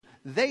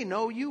They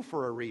know you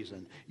for a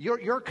reason.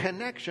 Your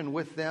connection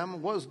with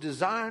them was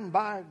designed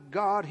by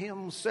God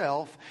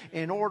himself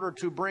in order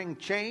to bring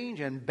change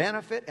and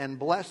benefit and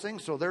blessing.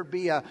 So there'd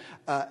be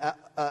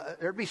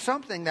there'd be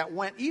something that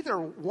went either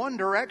one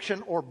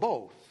direction or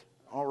both.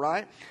 All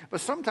right? But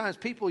sometimes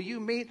people you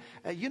meet,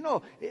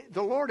 the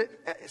Lord,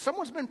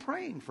 someone's been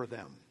praying for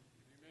them.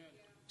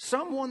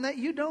 Someone that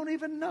you don't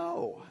even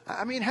know.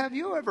 I mean, have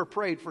you ever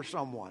prayed for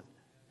someone?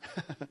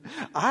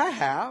 I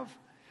have.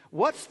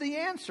 What's the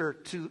answer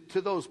to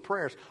those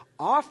prayers?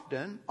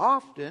 Often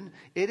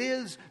it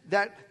is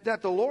that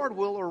the Lord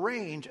will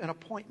arrange an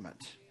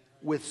appointment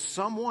with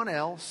someone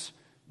else,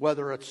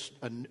 whether it's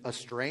a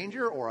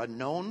stranger or a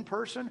known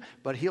person,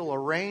 but he'll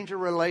arrange a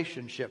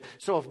relationship.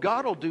 So if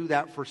God will do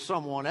that for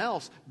someone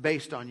else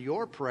based on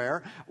your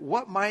prayer,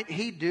 what might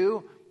he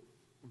do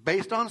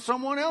based on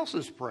someone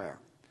else's prayer?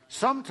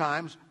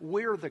 Sometimes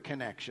we're the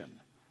connection.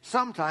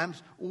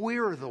 Sometimes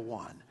we're the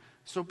one.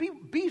 So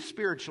be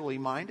spiritually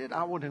minded.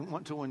 I would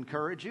want to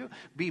encourage you.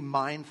 Be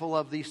mindful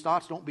of these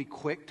thoughts. Don't be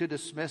quick to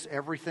dismiss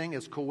everything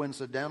as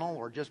coincidental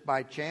or just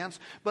by chance.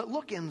 But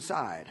look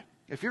inside.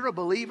 If you're a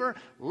believer,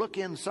 look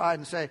inside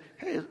and say,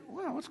 hey,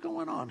 what's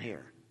going on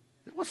here?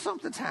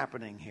 Something's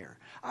happening here.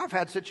 I've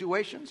had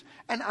situations,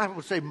 and I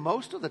would say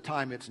most of the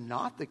time it's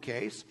not the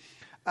case.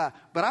 But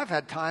I've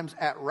had times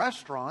at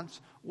restaurants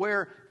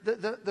where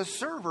the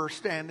server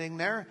standing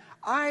there,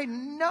 I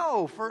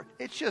know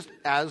it's just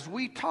as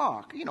we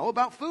talk,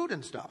 about food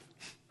and stuff.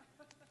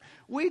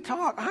 We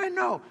talk, I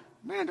know,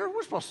 man,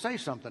 we're supposed to say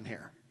something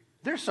here.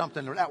 There's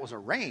something that was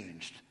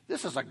arranged.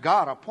 This is a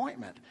God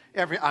appointment.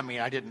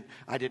 I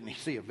didn't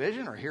see a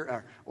vision or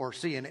hear or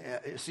see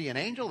an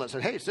angel that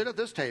said, hey, sit at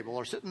this table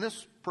or sit in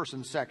this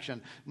person's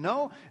section.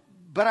 No,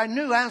 but I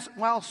knew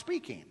while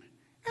speaking.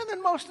 And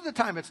then most of the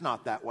time it's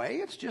not that way.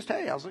 It's just,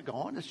 hey, how's it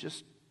going? It's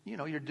just,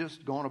 you're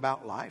just going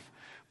about life.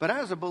 But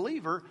as a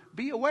believer,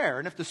 be aware.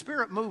 And if the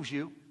Spirit moves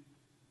you,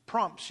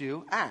 prompts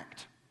you,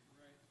 act.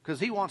 Because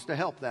he wants to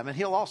help them. And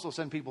he'll also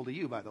send people to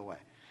you, by the way.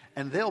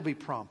 And they'll be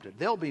prompted.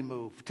 They'll be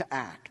moved to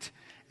act.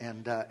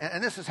 And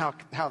this is how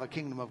the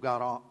kingdom of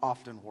God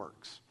often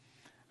works.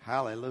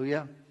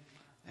 Hallelujah.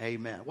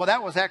 Amen. Well,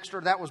 that was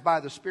extra. That was by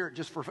the Spirit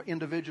just for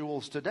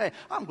individuals today.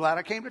 I'm glad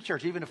I came to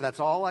church, even if that's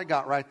all I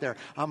got right there.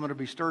 I'm going to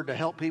be stirred to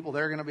help people.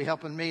 They're going to be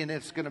helping me, and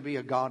it's going to be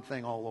a God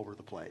thing all over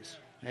the place.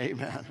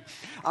 Amen.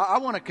 I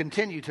want to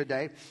continue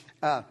today.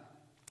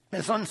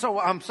 And so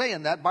I'm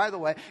saying that, by the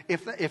way,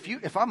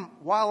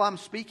 while I'm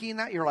speaking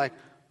that, you're like,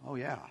 oh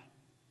yeah.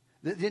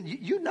 Then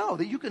you know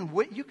that you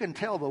can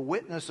tell the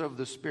witness of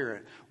the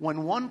Spirit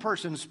when one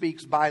person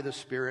speaks by the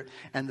Spirit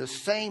and the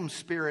same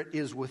Spirit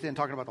is within,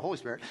 talking about the Holy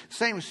Spirit,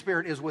 same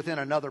Spirit is within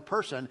another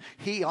person.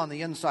 He on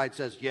the inside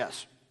says,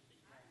 yes,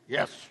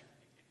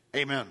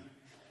 amen,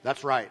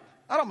 that's right.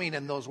 I don't mean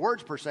in those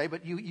words per se,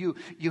 but you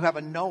have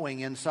a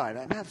knowing inside.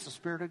 Man, that's the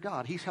Spirit of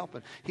God. He's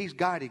helping. He's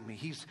guiding me.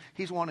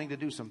 He's wanting to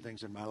do some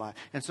things in my life.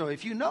 And so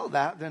if you know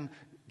that, then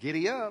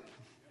giddy up.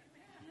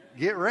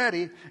 Get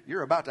ready.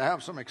 You're about to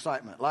have some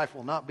excitement. Life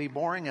will not be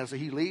boring as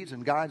he leads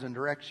and guides and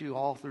directs you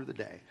all through the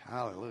day.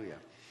 Hallelujah.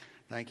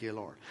 Thank you,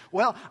 Lord.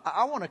 Well,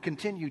 I want to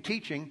continue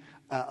teaching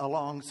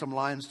along some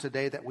lines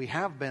today that we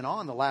have been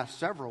on the last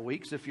several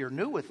weeks. If you're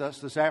new with us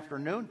this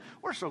afternoon,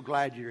 we're so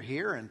glad you're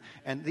here.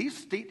 And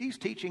these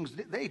teachings,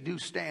 they do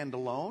stand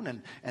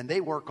alone and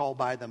they work all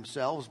by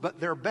themselves, but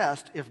they're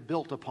best if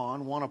built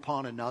upon one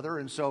upon another.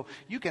 And so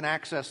you can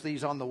access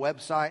these on the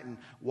website and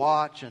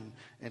watch and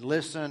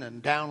listen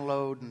and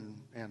download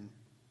and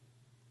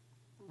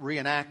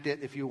reenact it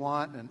if you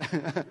want,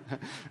 and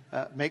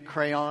make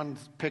crayons,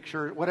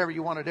 picture, whatever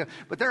you want to do.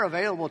 But they're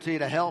available to you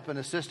to help and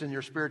assist in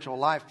your spiritual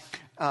life.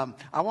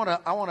 I want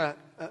to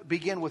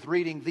begin with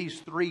reading these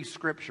 3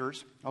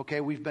 scriptures.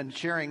 Okay, we've been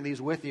sharing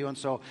these with you, and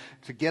so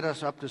to get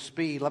us up to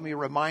speed, let me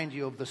remind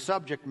you of the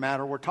subject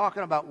matter. We're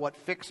talking about what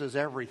fixes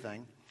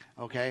everything.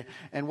 Okay,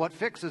 and what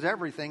fixes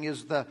everything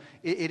is the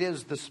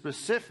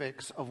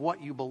specifics of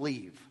what you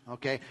believe.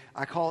 Okay,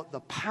 I call it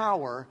the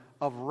power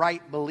of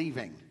right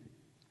believing.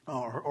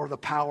 Or the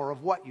power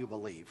of what you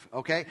believe,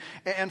 okay?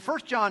 And 1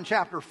 John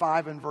chapter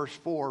 5 and verse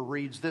 4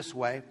 reads this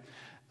way,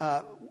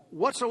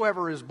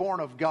 whatsoever is born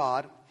of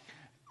God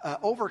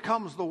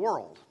overcomes the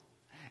world.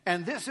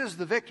 And this is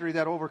the victory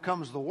that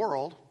overcomes the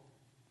world,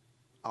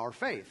 our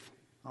faith,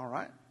 all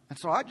right? And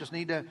so I just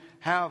need to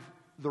have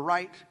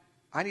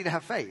I need to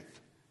have faith.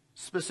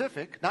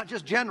 Specific, not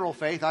just general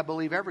faith, I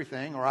believe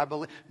everything,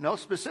 no,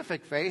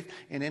 specific faith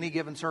in any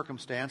given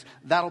circumstance.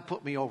 That'll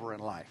put me over in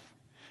life.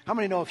 How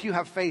many know if you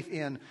have faith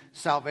in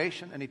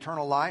salvation and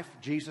eternal life,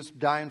 Jesus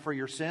dying for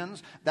your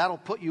sins, that'll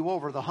put you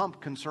over the hump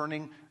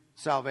concerning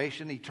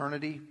salvation,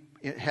 eternity,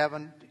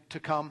 heaven to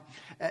come.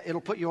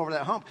 It'll put you over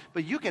that hump.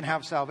 But you can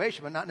have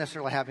salvation but not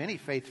necessarily have any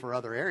faith for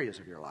other areas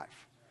of your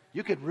life.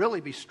 You could really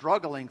be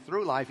struggling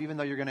through life even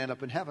though you're going to end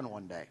up in heaven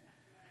one day.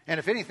 And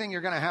if anything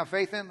you're going to have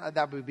faith in,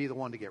 that would be the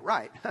one to get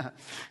right.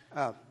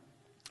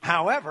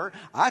 However,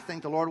 I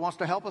think the Lord wants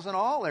to help us in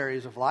all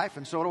areas of life.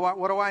 And so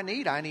what do I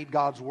need? I need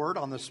God's word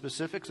on the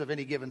specifics of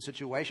any given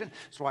situation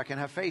so I can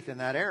have faith in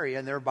that area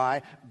and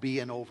thereby be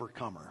an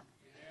overcomer.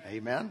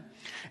 Amen.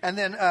 And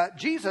then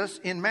Jesus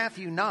in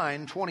Matthew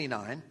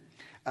 9:29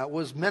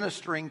 was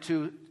ministering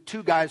to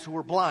two guys who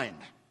were blind.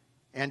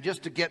 And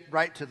just to get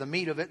right to the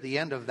meat of it, the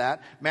end of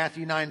that,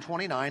 Matthew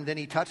 9:29, then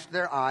he touched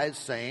their eyes,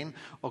 saying,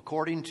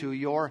 according to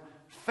your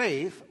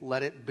faith,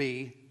 let it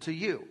be to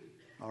you.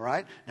 All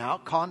right? Now,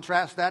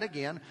 contrast that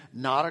again.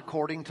 Not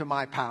according to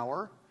my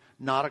power,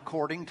 not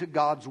according to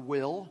God's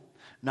will,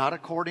 not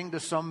according to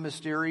some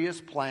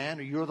mysterious plan,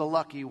 or you're the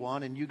lucky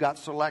one and you got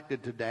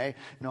selected today.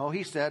 No,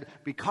 he said,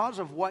 because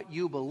of what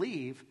you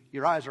believe,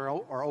 your eyes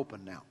are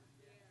open now.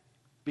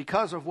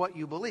 Because of what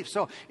you believe.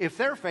 So if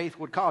their faith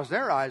would cause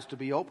their eyes to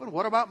be open,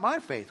 what about my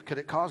faith? Could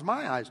it cause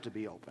my eyes to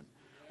be open?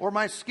 Or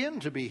my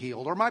skin to be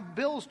healed, or my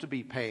bills to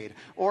be paid,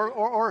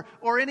 or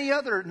any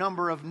other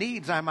number of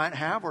needs I might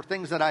have, or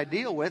things that I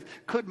deal with?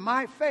 Could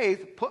my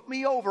faith put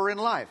me over in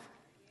life?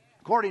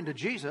 According to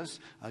Jesus,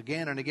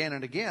 again and again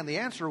and again, the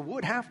answer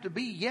would have to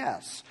be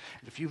yes.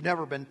 If you've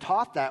never been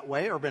taught that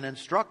way or been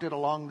instructed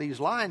along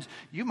these lines,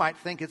 you might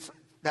think it's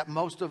that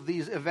most of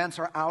these events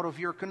are out of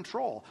your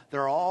control.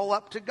 They're all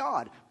up to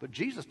God. But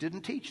Jesus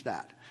didn't teach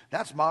that.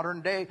 That's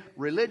modern day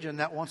religion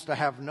that wants to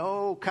have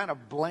no kind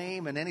of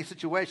blame in any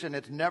situation.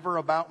 It's never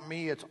about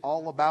me. It's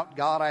all about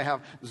God. I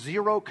have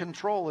zero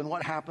control in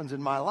what happens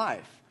in my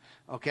life.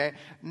 Okay?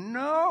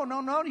 No.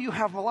 You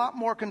have a lot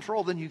more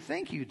control than you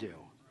think you do.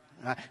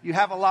 You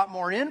have a lot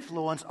more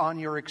influence on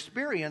your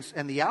experience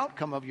and the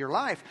outcome of your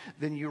life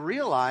than you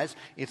realize.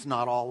 It's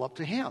not all up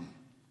to Him.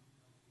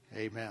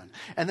 Amen.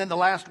 And then the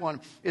last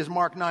one is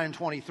Mark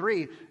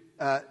 9:23,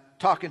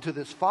 talking to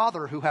this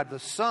father who had the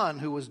son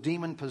who was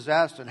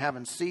demon-possessed and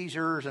having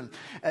seizures. And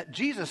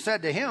Jesus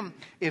said to him,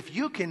 if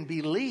you can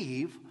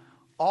believe,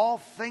 all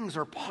things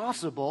are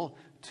possible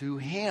to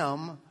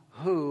him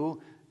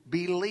who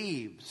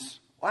believes.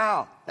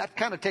 Wow, that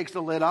kind of takes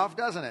the lid off,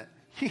 doesn't it?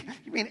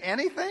 You mean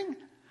anything?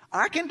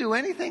 I can do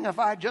anything if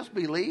I just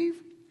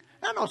believe?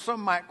 I know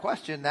some might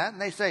question that,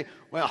 and they say,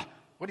 well,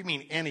 what do you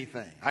mean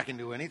anything? I can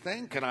do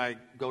anything? Can I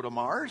go to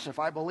Mars if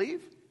I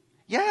believe?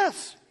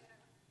 Yes.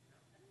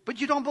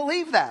 But you don't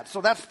believe that. So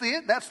that's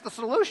the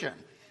solution.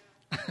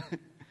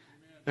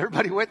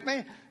 Everybody with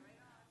me?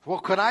 Well,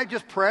 could I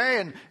just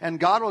pray and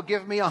God will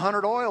give me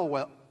 100 oil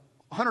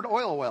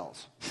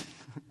wells?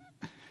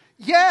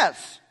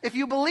 Yes, if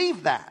you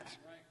believe that.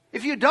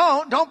 If you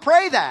don't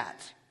pray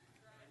that.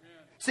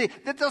 See,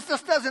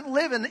 this doesn't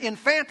live in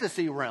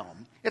fantasy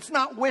realm. It's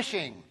not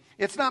wishing.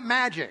 It's not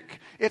magic.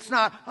 It's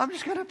not, I'm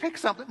just going to pick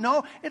something.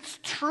 No, it's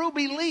true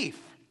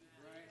belief.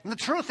 And the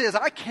truth is,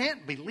 I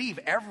can't believe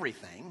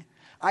everything.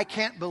 I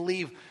can't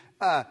believe,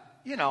 I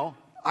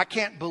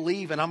can't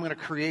believe and I'm going to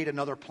create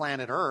another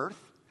planet Earth.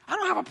 I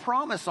don't have a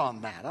promise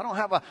on that. I don't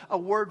have a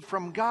word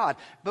from God.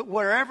 But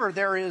wherever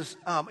there is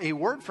a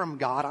word from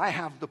God, I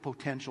have the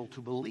potential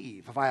to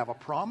believe. If I have a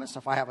promise,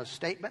 if I have a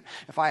statement,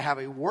 if I have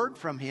a word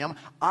from Him,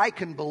 I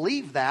can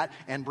believe that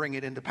and bring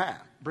it to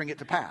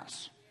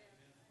pass.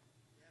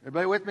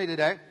 Everybody with me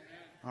today?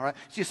 All right.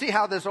 So you see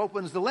how this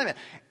opens the limit.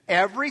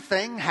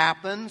 Everything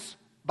happens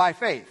by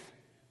faith.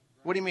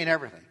 What do you mean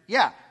everything?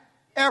 Yeah,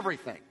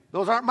 everything.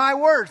 Those aren't my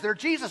words. They're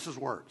Jesus'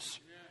 words.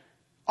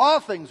 All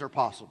things are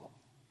possible.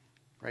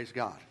 Praise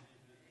God.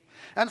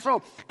 And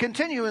so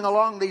continuing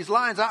along these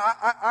lines,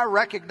 I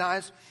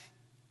recognize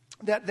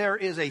that there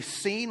is a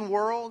seen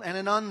world and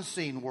an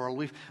unseen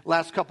world.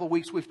 Last couple of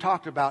weeks we've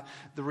talked about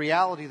the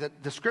reality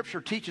that the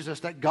Scripture teaches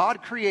us that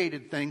God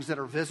created things that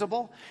are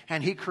visible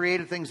and He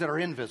created things that are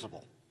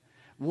invisible.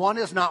 One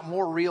is not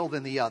more real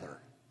than the other.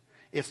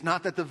 It's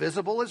not that the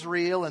visible is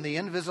real and the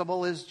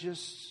invisible is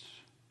just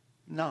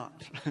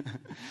not.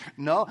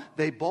 No,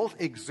 they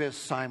both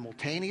exist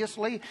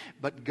simultaneously,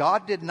 but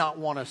God did not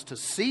want us to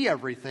see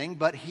everything,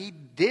 but He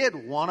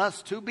did want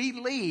us to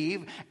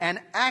believe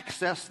and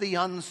access the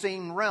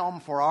unseen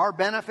realm for our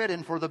benefit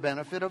and for the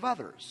benefit of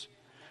others.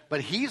 But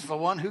He's the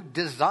one who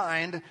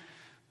designed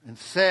and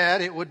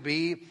said it would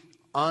be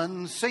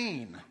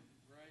unseen.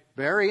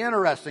 Very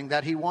interesting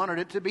that He wanted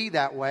it to be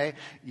that way,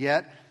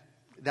 yet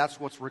that's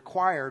what's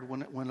required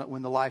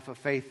when the life of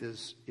faith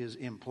is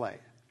in play.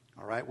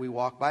 All right, we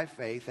walk by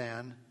faith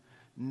and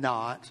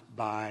not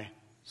by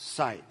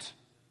sight.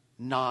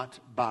 Not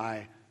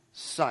by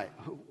sight.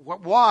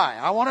 Why?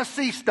 I want to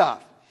see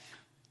stuff.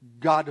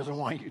 God doesn't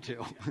want you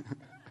to.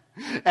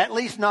 At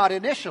least not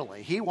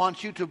initially. He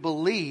wants you to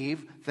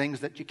believe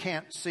things that you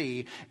can't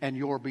see, and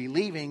your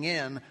believing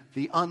in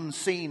the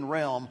unseen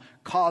realm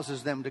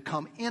causes them to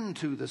come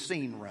into the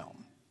seen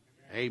realm.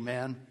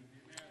 Amen.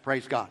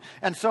 Praise God.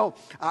 And so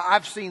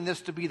I've seen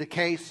this to be the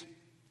case.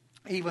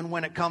 Even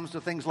when it comes to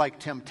things like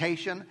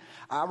temptation,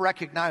 I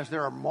recognize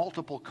there are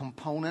multiple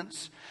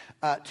components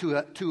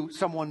to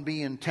someone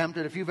being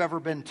tempted. If you've ever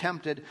been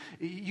tempted,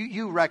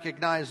 you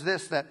recognize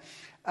this, that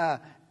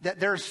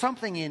there's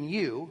something in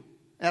you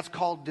that's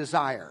called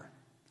desire.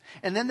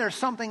 And then there's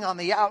something on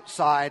the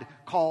outside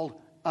called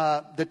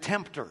the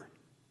tempter,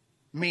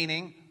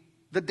 meaning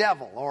the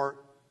devil or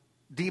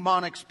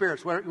demonic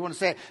spirits, whatever you want to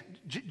say it.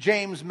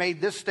 James made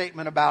this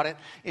statement about it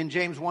in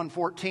James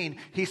 1:14.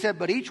 He said,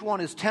 but each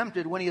one is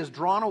tempted when he is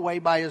drawn away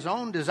by his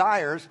own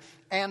desires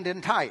and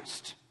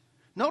enticed.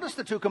 Notice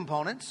the two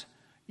components,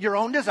 your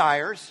own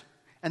desires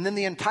and then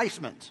the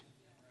enticement.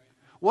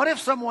 What if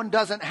someone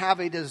doesn't have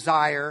a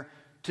desire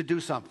to do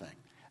something?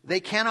 They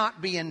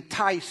cannot be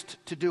enticed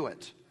to do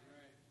it.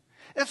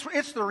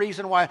 It's the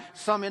reason why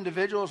some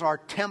individuals are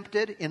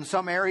tempted in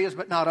some areas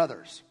but not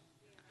others.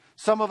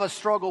 Some of us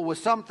struggle with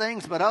some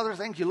things, but other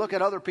things you look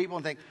at other people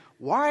and think,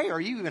 why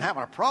are you even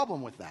having a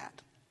problem with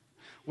that?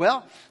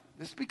 Well,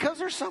 it's because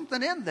there's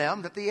something in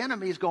them that the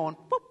enemy's going,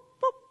 boop,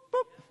 boop,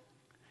 boop.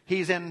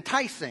 He's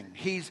enticing.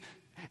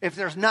 If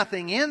there's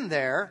nothing in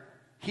there,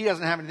 he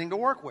doesn't have anything to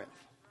work with.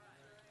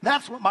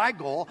 That's what my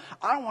goal.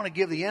 I don't want to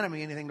give the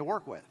enemy anything to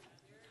work with.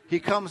 He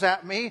comes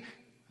at me,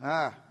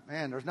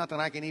 man, there's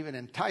nothing I can even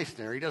entice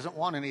there. He doesn't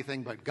want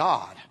anything but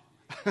God.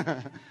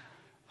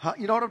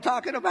 You know what I'm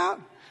talking about?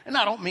 And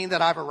I don't mean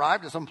that I've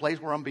arrived at some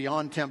place where I'm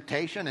beyond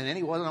temptation, and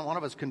any one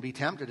of us can be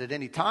tempted at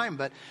any time.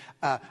 But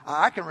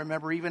I can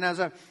remember even as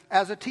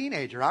a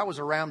teenager, I was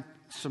around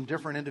some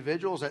different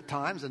individuals at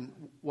times, and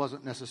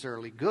wasn't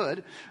necessarily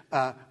good.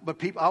 But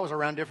I was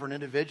around different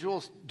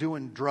individuals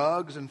doing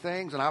drugs and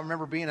things, and I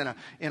remember being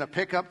in a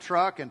pickup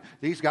truck, and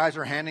these guys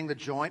are handing the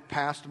joint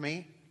past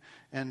me,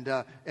 and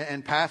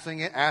passing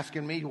it,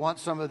 asking me, "You want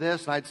some of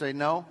this?" And I'd say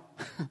no.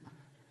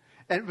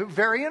 And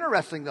very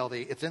interesting, though.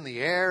 It's in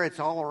the air. It's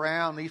all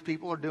around. These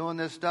people are doing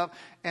this stuff.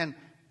 And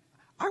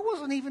I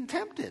wasn't even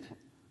tempted.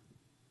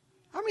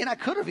 I mean, I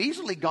could have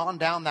easily gone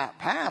down that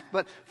path.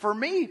 But for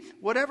me,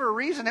 whatever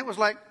reason, it was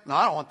like, no,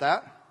 I don't want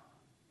that.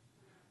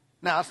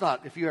 Now, it's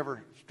not, if you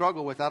ever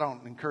struggle with that, I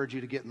don't encourage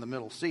you to get in the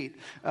middle seat.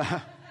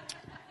 The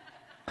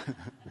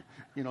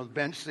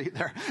bench seat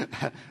there.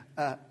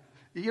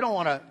 You don't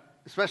want to,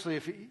 especially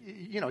if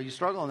you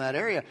struggle in that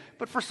area.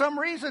 But for some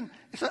reason,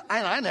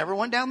 I never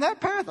went down that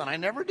path, and I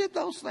never did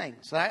those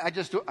things. I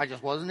just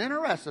wasn't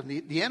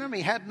interested. The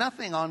enemy had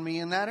nothing on me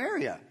in that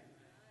area.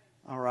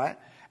 All right,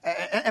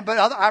 but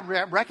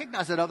I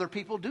recognize that other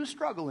people do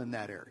struggle in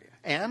that area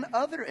and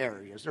other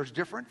areas. There's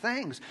different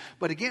things,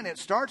 but again, it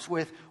starts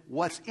with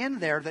what's in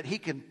there that he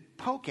can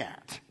poke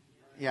at.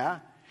 Yeah,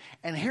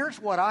 and here's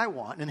what I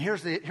want, and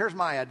here's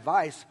my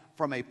advice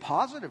from a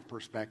positive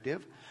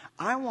perspective.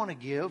 I want to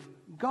give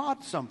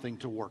God something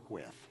to work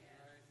with.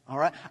 All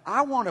right?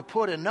 I want to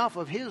put enough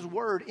of His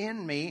Word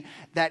in me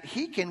that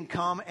He can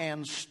come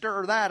and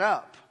stir that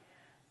up.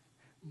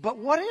 But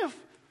what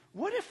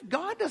if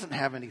God doesn't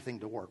have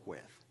anything to work with?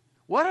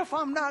 What if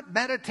I'm not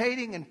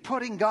meditating and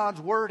putting God's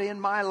Word in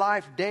my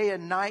life day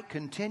and night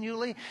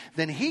continually?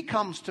 Then He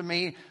comes to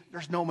me,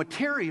 there's no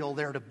material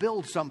there to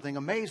build something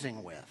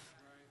amazing with.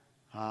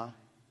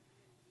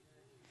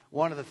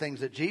 One of the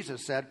things that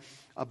Jesus said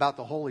about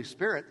the Holy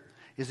Spirit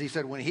is He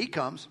said when He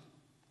comes,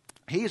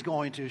 He's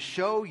going to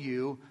show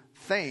you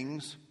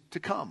things to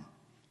come.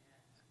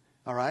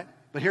 All right?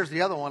 But here's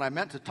the other one I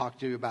meant to talk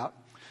to you about.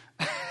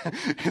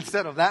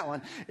 Instead of that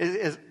one,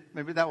 is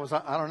maybe that was,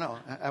 I don't know.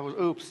 That was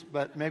oops,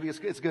 but maybe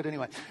it's good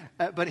anyway.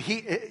 But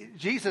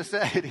Jesus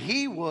said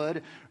He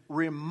would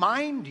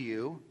remind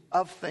you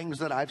of things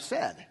that I've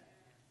said.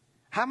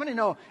 How many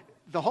know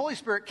the Holy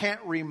Spirit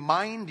can't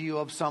remind you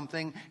of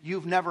something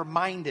you've never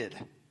minded?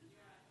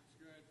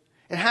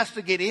 It has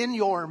to get in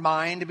your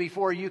mind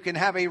before you can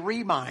have a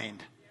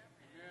remind.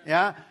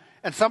 Yeah?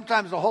 And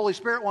sometimes the Holy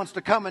Spirit wants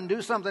to come and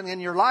do something in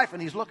your life,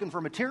 and He's looking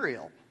for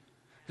material.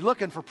 He's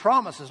looking for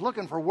promises,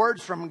 looking for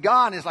words from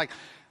God. And it's like,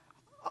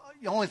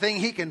 the only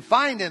thing He can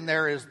find in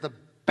there is the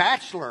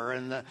bachelor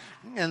and the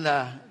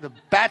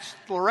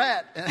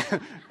bachelorette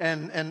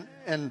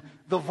and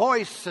The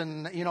Voice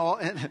and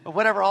and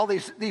whatever, all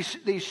these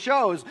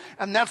shows.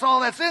 And that's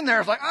all that's in there.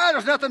 It's like,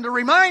 there's nothing to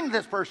remind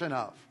this person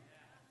of.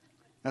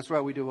 That's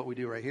why we do what we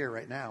do right here,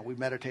 right now. We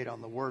meditate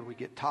on the Word. We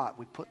get taught.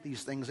 We put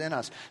these things in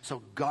us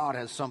so God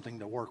has something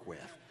to work with.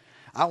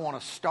 I want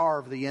to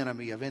starve the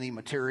enemy of any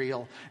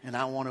material, and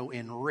I want to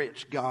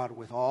enrich God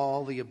with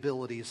all the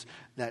abilities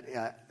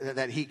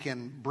that He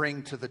can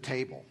bring to the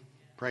table.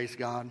 Praise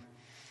God.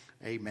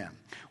 Amen.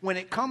 When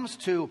it comes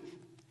to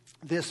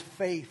this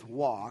faith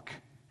walk,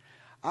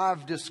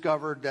 I've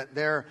discovered that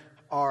there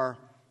are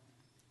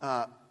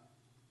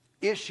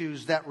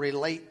issues that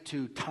relate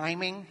to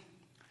timing.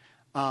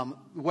 The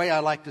way I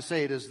like to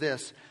say it is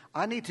this: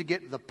 I need to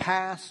get the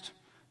past,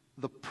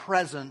 the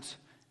present,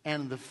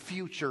 and the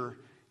future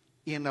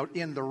in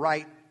the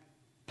right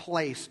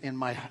place in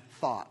my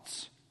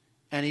thoughts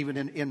and even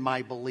in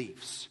my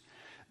beliefs.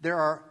 There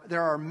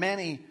are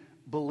many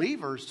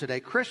believers today,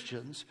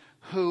 Christians,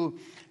 who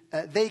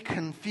they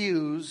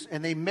confuse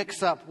and they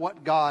mix up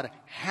what God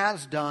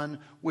has done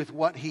with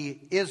what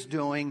He is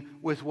doing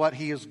with what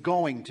He is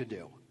going to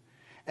do.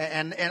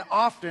 And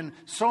often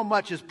so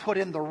much is put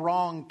in the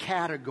wrong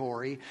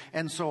category.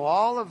 And so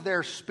all of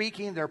their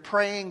speaking, their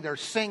praying, their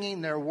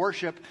singing, their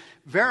worship,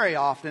 very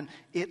often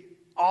it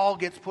all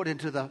gets put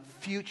into the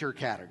future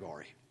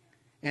category.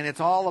 And it's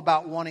all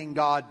about wanting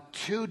God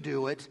to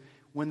do it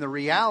when the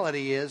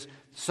reality is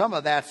some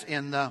of that's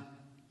in the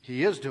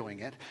He is doing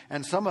it,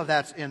 and some of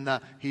that's in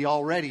the He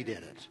already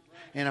did it.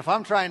 And if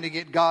I'm trying to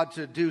get God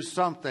to do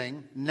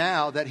something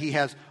now that He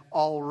has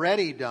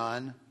already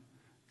done,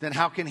 then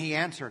how can He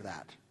answer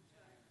that?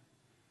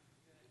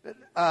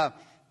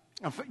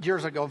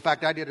 Years ago, in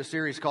fact, I did a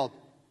series called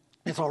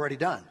It's Already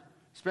Done.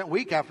 Spent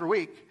week after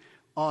week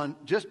on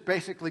just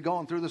basically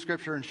going through the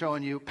Scripture and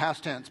showing you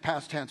past tense,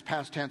 past tense,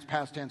 past tense,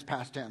 past tense,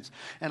 past tense.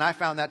 And I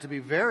found that to be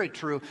very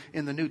true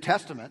in the New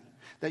Testament,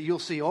 that you'll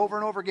see over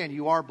and over again,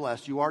 you are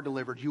blessed, you are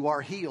delivered, you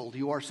are healed,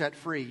 you are set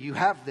free, you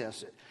have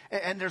this.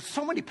 And there's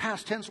so many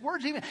past tense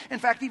words, even in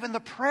fact, even the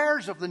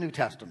prayers of the New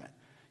Testament.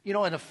 You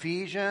know, in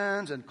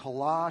Ephesians and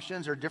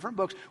Colossians or different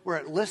books where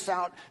it lists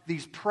out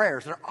these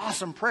prayers. They're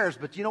awesome prayers,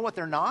 but you know what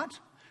they're not?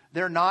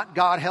 They're not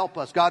God help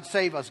us, God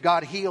save us,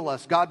 God heal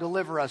us, God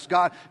deliver us,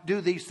 God do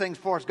these things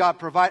for us, God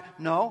provide.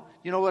 No,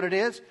 you know what it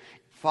is?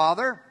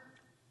 Father,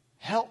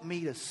 help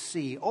me to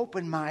see,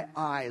 open my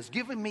eyes,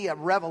 give me a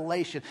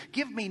revelation,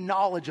 give me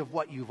knowledge of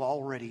what you've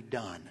already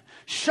done.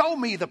 Show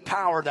me the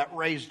power that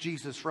raised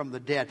Jesus from the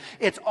dead.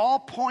 It's all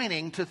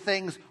pointing to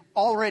things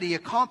already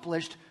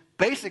accomplished,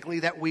 basically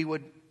that we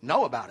would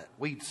know about it.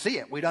 We'd see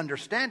it, we'd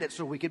understand it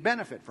so we could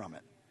benefit from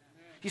it.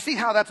 You see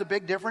how that's a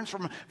big difference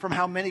from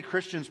how many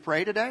Christians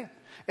pray today?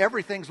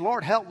 Everything's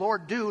Lord help,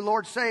 Lord do,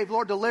 Lord save,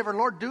 Lord deliver,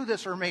 Lord do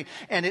this for me.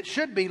 And it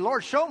should be,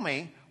 Lord show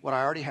me what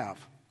I already have.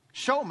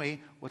 Show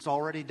me what's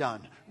already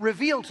done.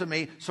 Reveal to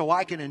me so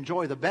I can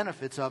enjoy the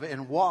benefits of it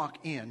and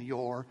walk in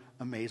your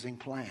amazing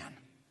plan.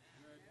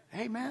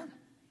 Amen.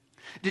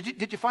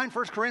 Did you find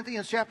 1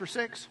 Corinthians chapter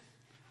 6?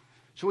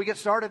 Shall we get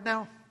started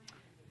now?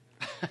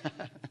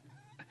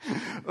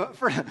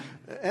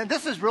 And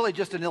this is really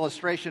just an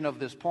illustration of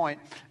this point.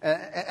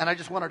 And I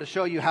just wanted to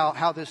show you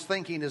how this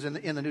thinking is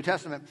in the New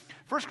Testament.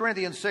 1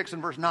 Corinthians 6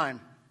 and verse 9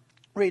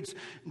 reads,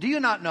 "Do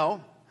you not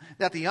know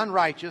that the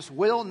unrighteous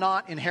will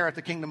not inherit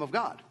the kingdom of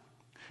God?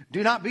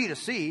 Do not be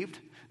deceived,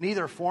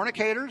 neither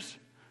fornicators,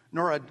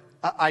 nor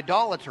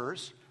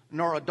idolaters,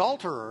 nor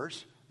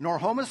adulterers, nor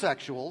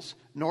homosexuals,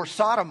 nor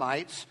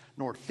sodomites,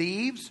 nor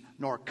thieves,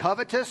 nor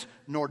covetous,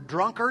 nor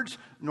drunkards,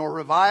 nor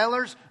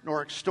revilers,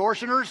 nor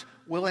extortioners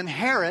will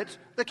inherit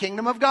the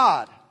kingdom of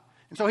God."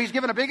 And so he's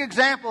given a big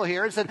example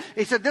here. He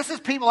said, this is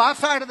people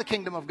outside of the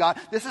kingdom of God.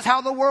 This is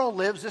how the world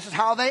lives. This is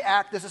how they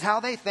act. This is how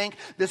they think.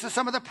 This is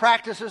some of the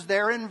practices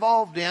they're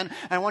involved in.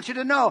 And I want you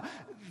to know,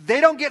 they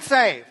don't get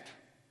saved.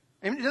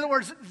 In other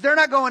words, they're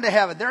not going to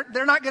heaven.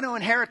 They're not going to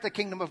inherit the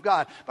kingdom of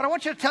God. But I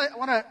want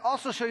to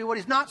also show you what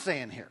he's not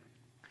saying here.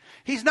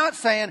 He's not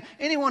saying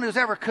anyone who's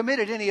ever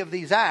committed any of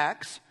these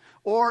acts,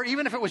 or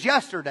even if it was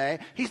yesterday,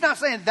 he's not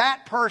saying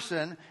that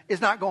person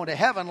is not going to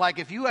heaven. Like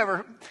if you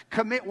ever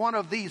commit one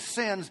of these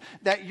sins,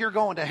 that you're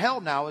going to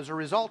hell now as a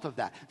result of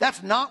that.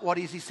 That's not what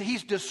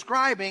he's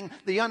describing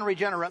the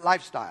unregenerate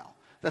lifestyle,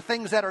 the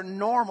things that are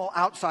normal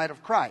outside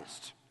of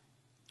Christ.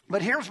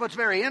 But here's what's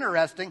very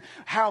interesting,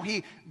 how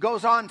he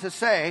goes on to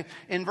say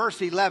in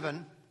verse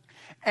 11,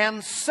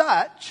 "And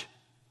such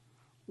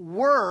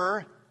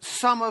were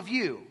some of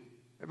you."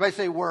 Everybody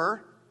say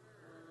were.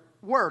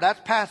 Were, that's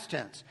past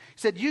tense.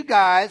 He said, you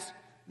guys,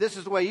 this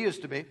is the way you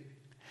used to be.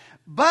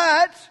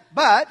 But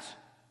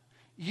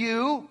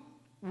you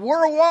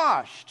were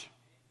washed.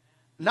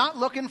 Not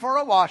looking for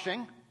a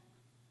washing.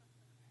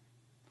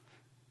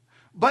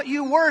 But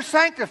you were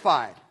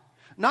sanctified.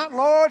 Not,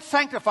 Lord,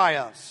 sanctify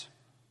us.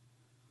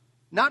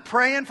 Not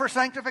praying for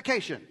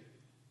sanctification.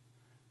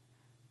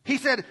 He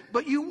said,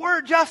 but you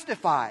were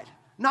justified.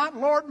 Not,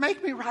 Lord,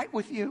 make me right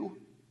with you.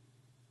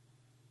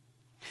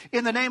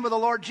 In the name of the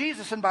Lord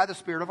Jesus and by the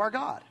Spirit of our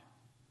God.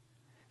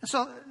 And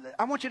so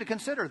I want you to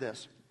consider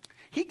this.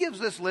 He gives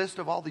this list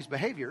of all these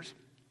behaviors.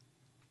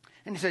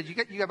 And he said,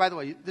 you got, by the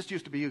way, this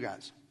used to be you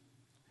guys.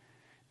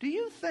 Do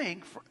you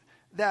think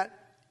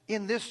that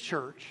in this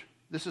church,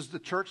 this is the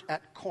church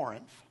at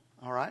Corinth,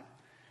 all right?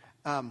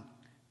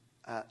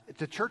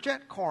 The church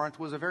at Corinth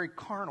was a very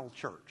carnal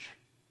church.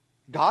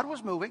 God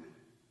was moving.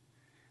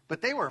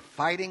 But they were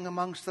fighting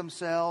amongst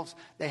themselves.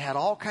 They had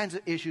all kinds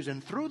of issues.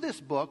 And through this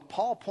book,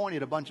 Paul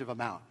pointed a bunch of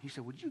them out. He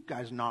said, would you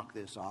guys knock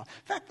this off?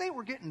 In fact, they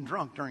were getting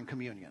drunk during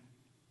communion.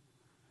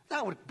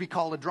 That would be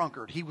called a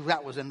drunkard.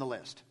 That was in the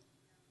list.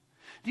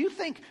 Do you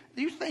think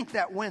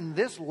that when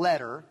this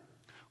letter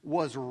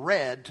was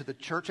read to the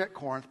church at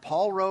Corinth,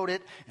 Paul wrote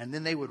it, and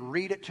then they would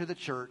read it to the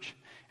church,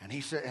 and he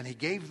said, and he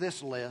gave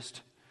this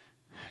list.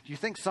 Do you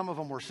think some of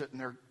them were sitting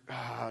there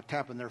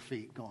tapping their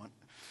feet going,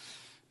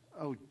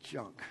 oh,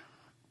 junk.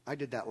 I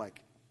did that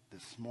like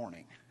this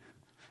morning.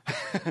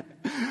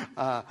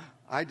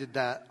 I did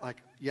that like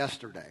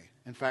yesterday.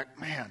 In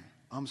fact, man,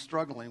 I'm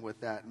struggling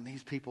with that. And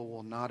these people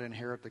will not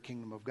inherit the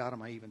kingdom of God.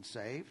 Am I even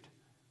saved?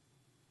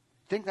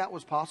 Think that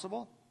was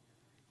possible?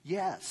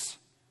 Yes.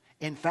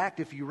 In fact,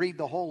 if you read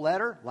the whole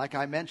letter, like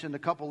I mentioned a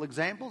couple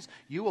examples,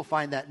 you will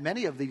find that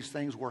many of these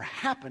things were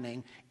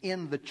happening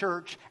in the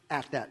church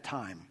at that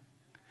time.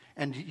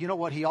 And you know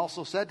what he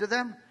also said to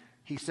them?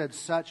 He said,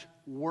 such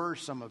were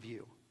some of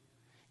you.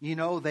 You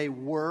know, they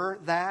were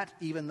that,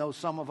 even though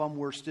some of them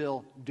were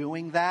still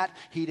doing that.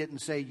 He didn't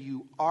say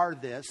you are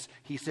this.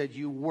 He said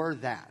you were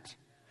that.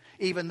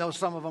 Even though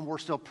some of them were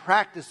still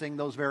practicing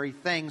those very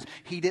things,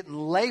 he didn't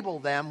label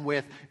them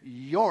with,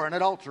 you're an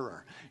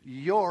adulterer,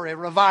 you're a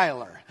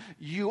reviler,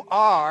 you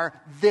are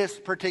this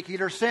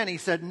particular sin. He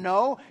said,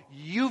 no,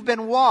 you've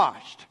been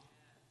washed.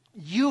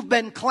 You've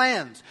been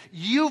cleansed.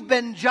 You've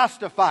been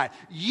justified.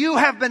 You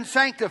have been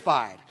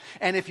sanctified.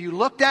 And if you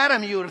looked at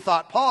them, you would have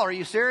thought, Paul, are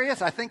you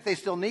serious? I think they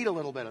still need a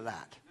little bit of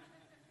that.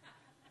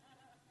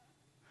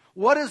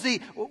 What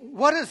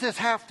does this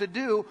have to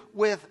do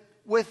with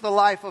the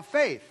life of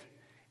faith?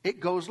 It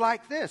goes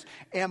like this.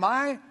 Am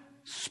I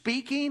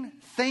speaking,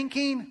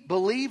 thinking,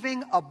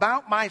 believing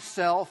about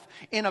myself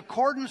in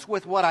accordance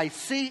with what I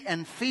see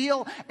and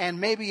feel and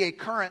maybe a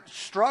current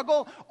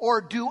struggle?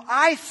 Or do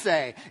I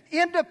say,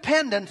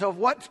 independent of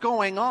what's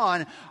going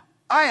on,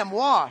 I am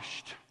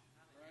washed?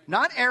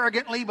 Not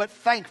arrogantly, but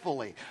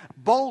thankfully,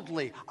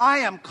 boldly. I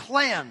am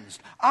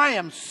cleansed. I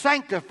am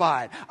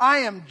sanctified. I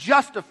am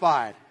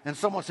justified. And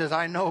someone says,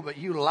 I know, but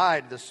you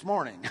lied this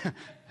morning.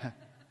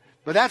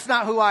 But that's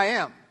not who I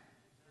am.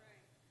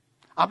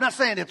 I'm not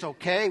saying it's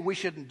okay. We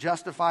shouldn't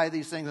justify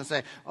these things and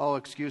say, oh,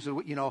 excuses.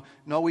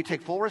 No, we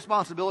take full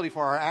responsibility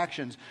for our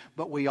actions,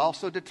 but we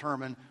also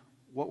determine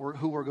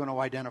who we're going to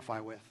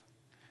identify with.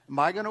 Am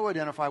I going to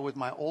identify with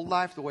my old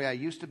life, the way I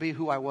used to be,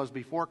 who I was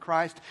before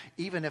Christ,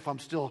 even if I'm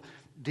still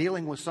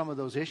dealing with some of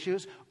those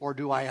issues? Or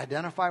do I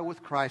identify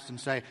with Christ and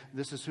say,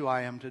 this is who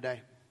I am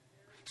today?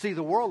 See,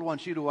 the world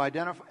wants you to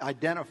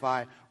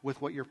identify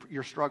with what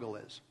your struggle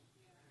is.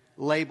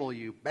 Label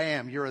you.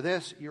 Bam, you're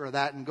this, you're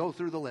that, and go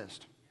through the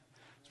list.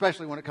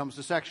 Especially when it comes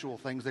to sexual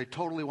things, they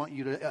totally want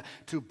you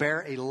to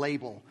bear a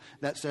label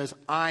that says,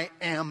 I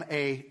am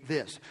a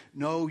this.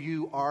 No,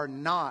 you are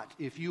not.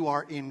 If you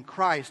are in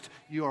Christ,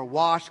 you are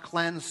washed,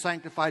 cleansed,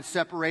 sanctified,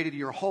 separated.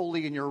 You're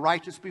holy and you're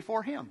righteous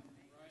before Him.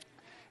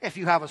 If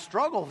you have a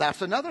struggle,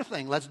 that's another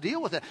thing. Let's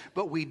deal with it.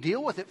 But we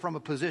deal with it from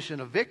a position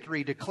of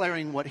victory,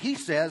 declaring what He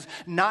says,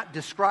 not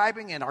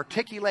describing and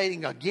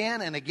articulating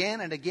again and again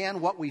and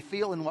again what we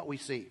feel and what we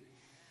see.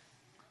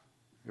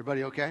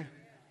 Everybody okay?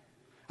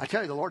 I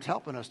tell you, the Lord's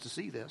helping us to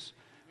see this,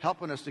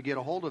 helping us to get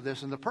a hold of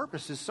this. And the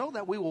purpose is so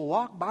that we will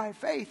walk by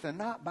faith and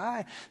not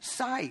by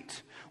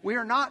sight. We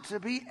are not to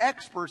be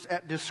experts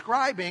at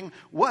describing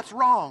what's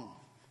wrong.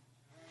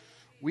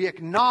 We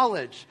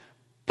acknowledge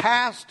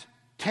past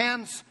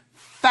tense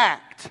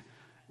fact,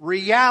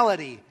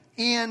 reality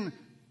in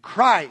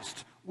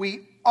Christ.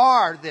 We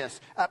are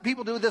this.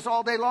 People do this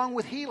all day long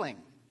with healing.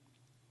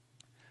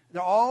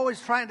 They're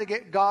always trying to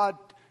get God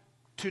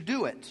to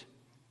do it.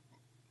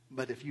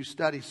 But if you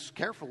study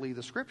carefully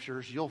the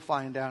Scriptures, you'll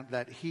find out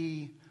that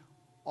He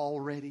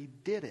already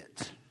did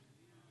it.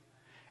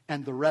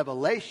 And the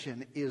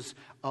revelation is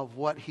of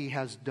what He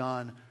has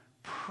done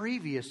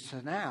previous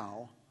to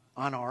now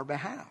on our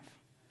behalf.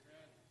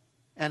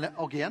 And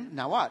again,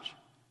 now watch.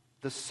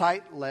 The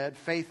sight-led,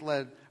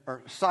 faith-led,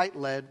 or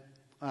sight-led,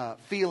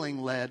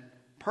 feeling-led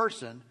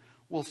person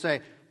will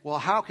say, well,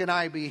 how can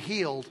I be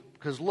healed?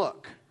 Because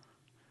look.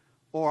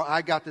 Or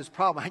I got this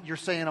problem. You're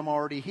saying I'm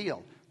already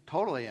healed.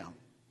 Totally am.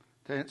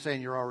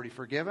 Saying you're already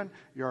forgiven,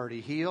 you're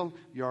already healed,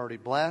 you're already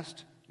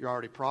blessed, you're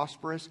already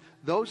prosperous.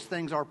 Those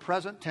things are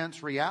present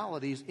tense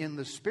realities in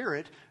the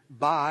Spirit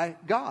by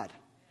God.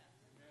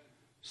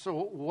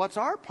 So what's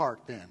our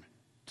part then?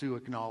 To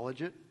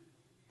acknowledge it,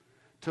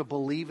 to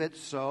believe it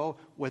so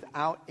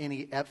without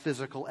any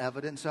physical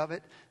evidence of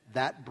it.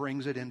 That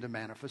brings it into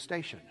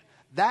manifestation.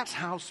 That's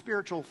how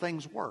spiritual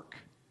things work.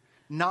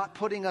 Not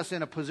putting us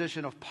in a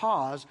position of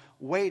pause,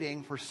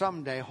 waiting for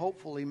someday,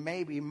 hopefully,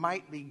 maybe,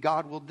 might be,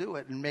 God will do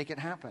it and make it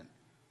happen.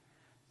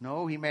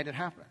 No, He made it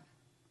happen.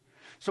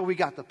 So we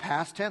got the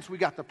past tense, we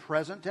got the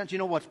present tense. You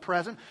know what's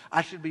present?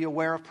 I should be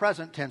aware of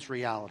present tense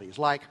realities,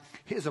 like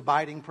His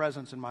abiding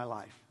presence in my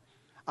life.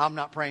 I'm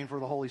not praying for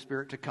the Holy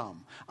Spirit to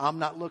come. I'm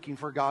not looking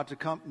for God to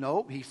come.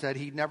 No, He said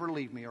He'd never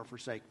leave me or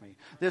forsake me.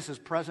 This is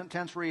present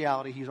tense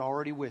reality. He's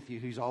already with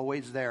you. He's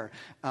always there.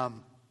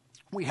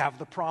 We have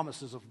the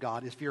promises of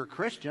God. If you're a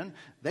Christian,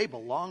 they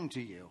belong to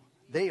you.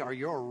 They are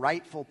your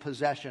rightful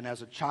possession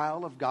as a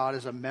child of God,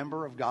 as a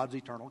member of God's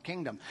eternal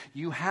kingdom.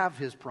 You have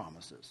His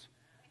promises.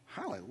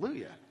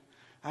 Hallelujah.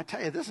 I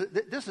tell you, this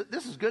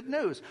is good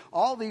news.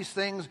 All these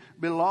things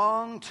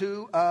belong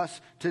to us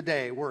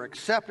today. We're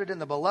accepted in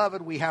the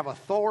Beloved. We have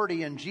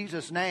authority in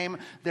Jesus' name.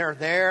 They're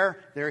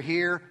there. They're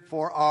here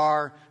for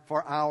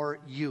our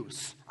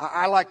use.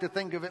 I like to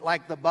think of it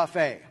like the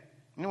buffet.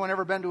 Anyone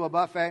ever been to a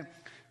buffet?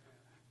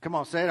 Come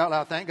on, say it out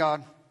loud. Thank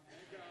God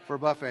for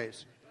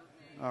buffets.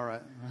 All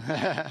right.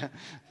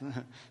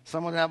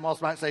 Someone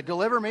else might say,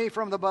 deliver me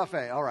from the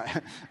buffet. All right.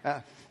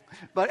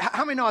 But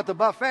how many know at the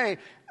buffet,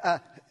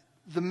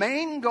 the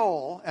main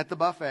goal at the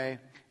buffet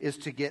is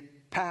to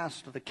get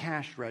past the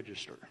cash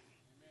register.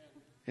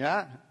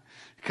 Yeah?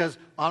 Because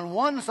on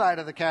one side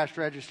of the cash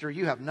register,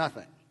 you have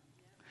nothing.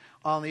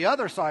 On the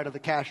other side of the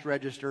cash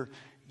register,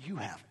 you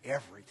have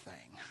everything.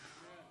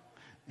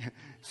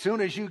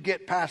 Soon as you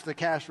get past the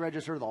cash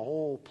register, the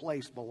whole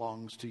place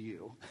belongs to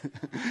you.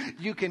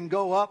 You can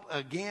go up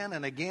again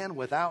and again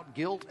without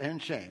guilt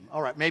and shame.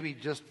 All right, maybe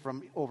just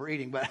from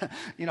overeating, but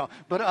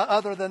but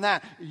other than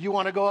that, you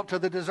want to go up to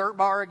the dessert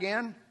bar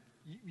again?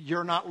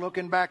 You're not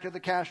looking back to the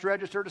cash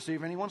register to see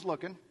if anyone's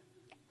looking.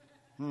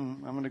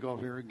 I'm going to go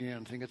here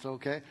again. Think it's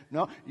okay?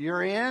 No,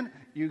 you're in.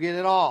 You get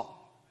it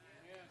all.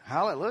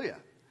 Hallelujah.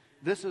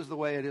 This is the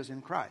way it is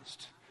in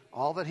Christ.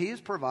 All that He has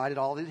provided,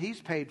 all that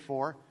He's paid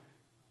for,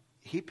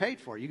 He paid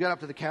for. You got up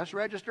to the cash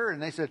register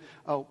and they said,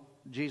 oh,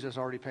 Jesus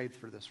already paid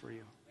for this for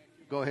you.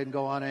 Go ahead and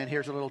go on in.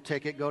 Here's a little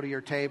ticket. Go to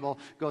your table.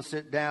 Go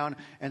sit down.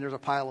 And there's a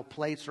pile of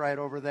plates right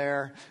over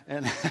there.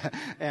 And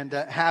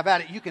have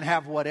at it. You can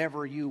have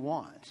whatever you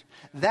want.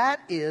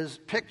 That is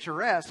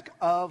picturesque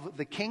of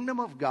the kingdom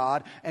of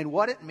God and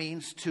what it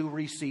means to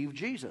receive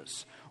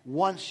Jesus.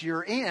 Once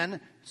you're in,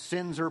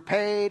 sins are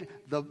paid,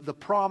 the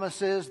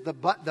promises, the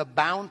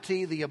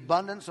bounty, the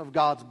abundance of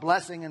God's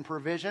blessing and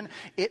provision,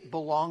 it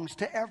belongs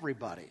to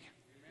everybody.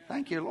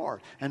 Thank you,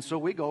 Lord. And so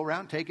we go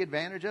around, take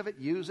advantage of it,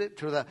 use it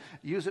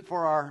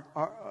for our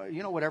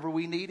whatever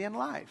we need in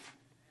life.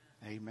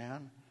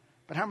 Amen.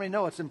 But how many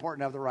know it's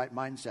important to have the right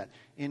mindset?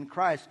 In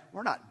Christ,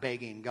 we're not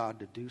begging God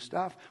to do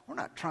stuff. We're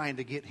not trying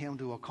to get Him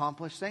to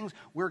accomplish things.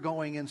 We're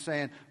going and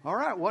saying, all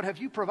right, what have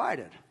you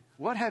provided?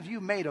 What have you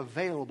made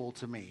available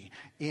to me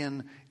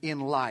in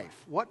life?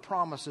 What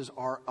promises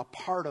are a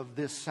part of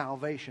this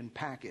salvation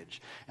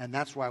package? And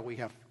that's why we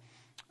have,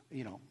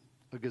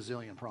 a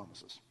gazillion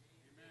promises.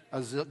 A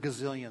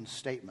gazillion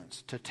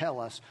statements to tell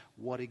us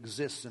what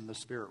exists in the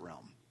spirit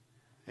realm.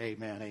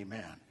 Amen,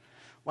 amen.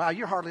 Wow,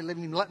 you're hardly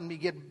letting me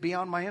get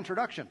beyond my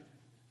introduction.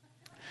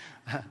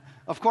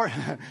 Of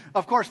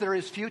course, there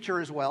is future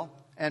as well.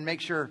 And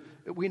make sure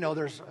we know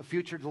there's a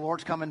future. The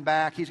Lord's coming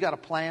back. He's got a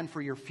plan for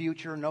your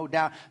future, no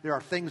doubt. There are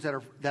things that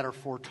are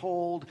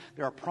foretold.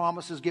 There are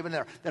promises given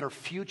that are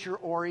future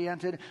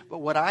oriented. But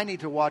what I need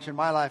to watch in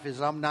my life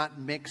is I'm not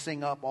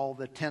mixing up all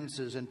the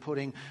tenses and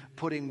putting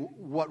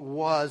what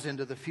was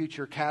into the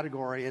future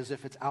category as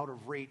if it's out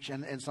of reach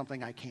and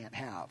something I can't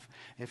have.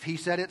 If He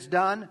said it's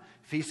done,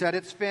 if He said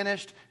it's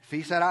finished, if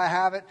He said I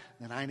have it,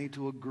 then I need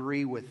to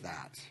agree with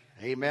that.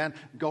 Amen.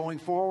 Going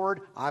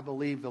forward, I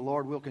believe the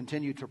Lord will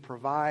continue to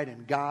provide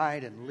and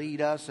guide and lead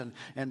us. And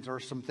there are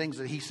some things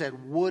that He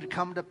said would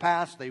come to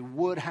pass. They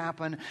would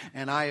happen.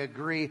 And I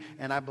agree.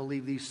 And I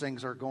believe these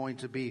things are going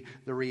to be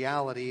the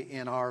reality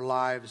in our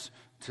lives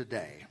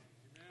today.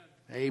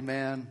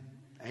 Amen.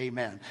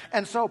 Amen.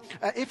 And so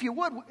if you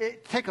would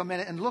take a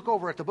minute and look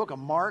over at the book of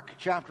Mark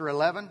chapter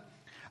 11.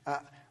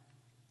 I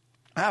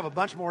have a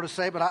bunch more to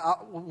say,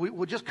 but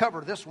we'll just cover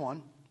this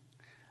one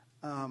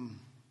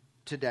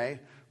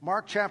today.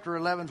 Mark chapter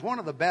 11 is one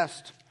of the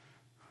best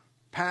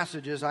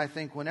passages, I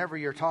think, whenever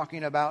you're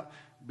talking about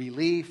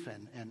belief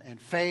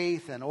and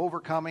faith and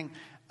overcoming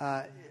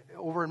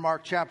over in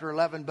Mark chapter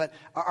 11. But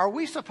are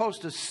we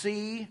supposed to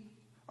see,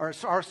 are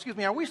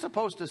we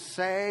supposed to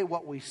say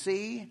what we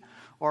see,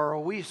 or are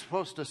we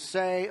supposed to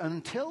say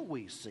until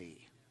we see?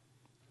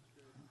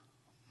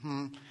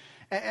 And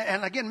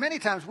again, many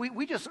times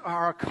we just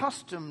are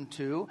accustomed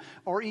to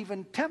or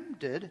even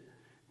tempted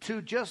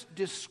to just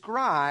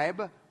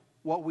describe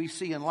what we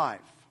see in life.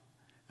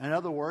 In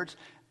other words,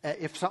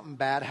 if something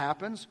bad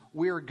happens,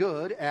 we're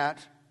good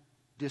at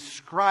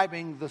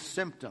describing the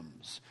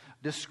symptoms,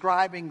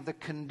 describing the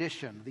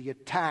condition, the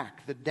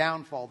attack, the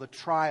downfall, the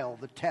trial,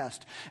 the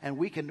test, and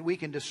we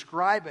can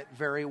describe it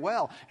very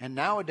well. And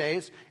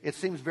nowadays, it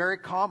seems very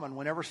common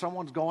whenever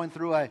someone's going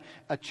through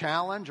a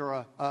challenge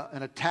or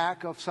an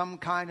attack of some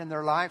kind in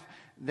their life,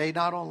 they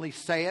not only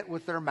say it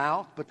with their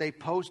mouth, but they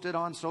post it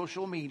on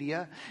social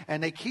media,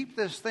 and they keep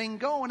this thing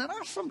going. And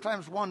I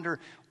sometimes wonder,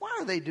 why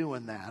are they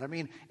doing that? I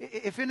mean,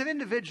 if an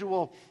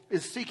individual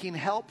is seeking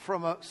help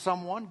from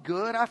someone,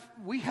 good.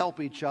 We help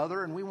each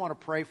other, and we want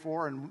to pray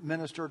for and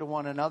minister to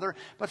one another.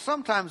 But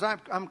sometimes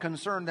I'm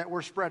concerned that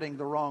we're spreading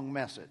the wrong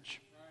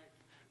message.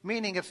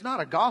 Meaning it's not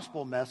a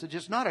gospel message.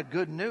 It's not a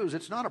good news.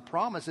 It's not a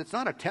promise. It's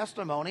not a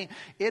testimony.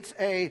 It's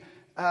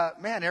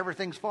man,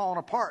 everything's falling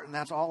apart, and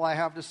that's all I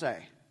have to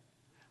say.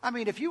 I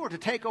mean, if you were to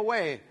take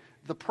away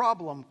the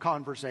problem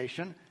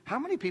conversation, how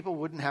many people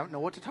wouldn't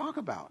know what to talk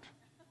about?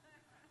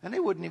 And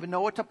they wouldn't even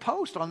know what to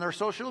post on their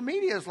social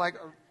media. It's like,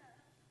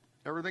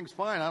 everything's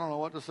fine. I don't know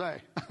what to say.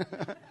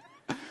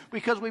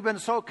 Because we've been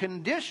so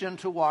conditioned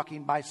to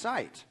walking by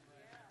sight,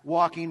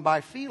 walking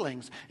by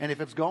feelings. And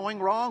if it's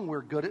going wrong,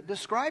 we're good at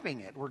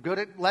describing it. We're good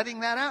at letting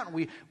that out.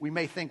 And we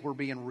may think we're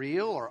being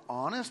real or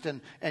honest,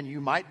 and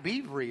you might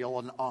be real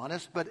and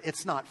honest, but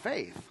it's not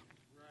faith.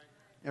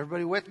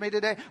 Everybody with me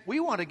today? We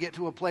want to get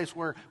to a place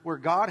where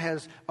God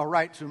has a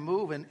right to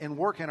move and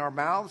work in our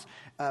mouths.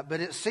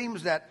 But it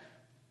seems that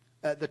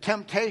the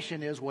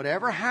temptation is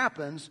whatever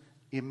happens,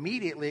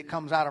 immediately it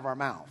comes out of our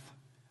mouth.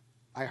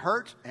 I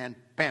hurt, and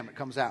bam, it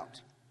comes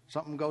out.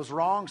 Something goes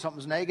wrong,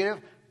 something's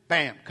negative,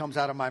 bam, comes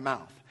out of my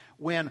mouth.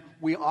 When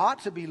we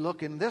ought to be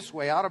looking this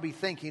way, ought to be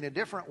thinking a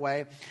different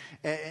way.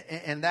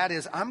 And that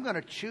is, I'm going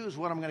to choose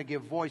what I'm going to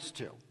give voice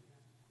to.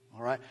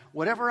 All right?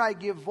 Whatever I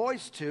give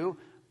voice to,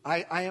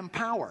 I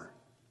empower.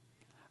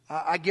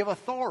 I give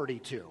authority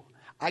to.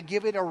 I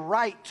give it a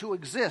right to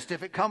exist.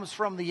 If it comes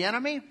from the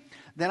enemy,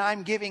 then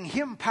I'm giving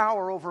him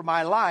power over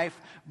my life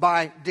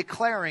by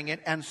declaring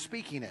it and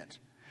speaking it.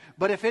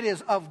 But if it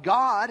is of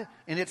God,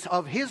 and it's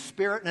of His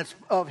Spirit, and it's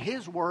of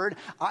His Word,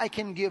 I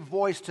can give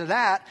voice to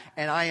that,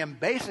 and I am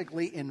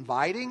basically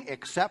inviting,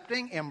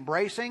 accepting,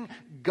 embracing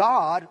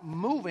God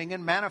moving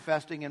and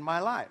manifesting in my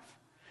life.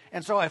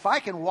 And so if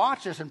I can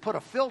watch this and put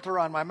a filter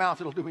on my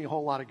mouth, it'll do me a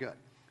whole lot of good.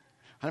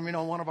 I mean,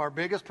 one of our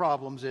biggest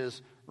problems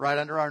is right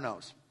under our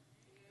nose.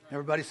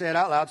 Everybody say it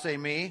out loud. Say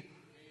me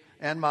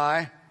and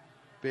my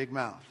big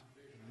mouth.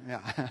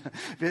 Yeah.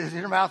 Has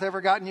your mouth ever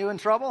gotten you in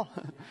trouble?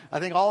 I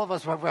think all of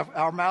us,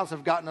 our mouths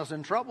have gotten us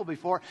in trouble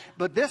before.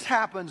 But this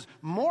happens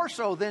more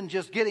so than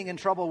just getting in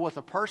trouble with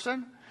a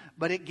person,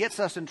 but it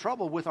gets us in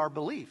trouble with our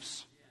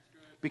beliefs.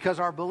 Because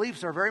our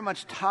beliefs are very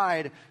much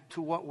tied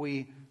to what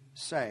we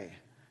say.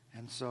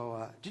 And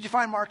so, did you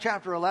find Mark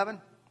chapter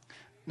 11?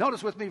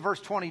 Notice with me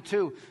verse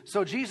 22.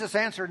 So Jesus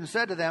answered and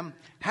said to them,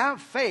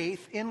 have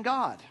faith in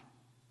God.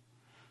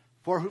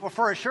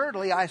 For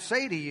assuredly I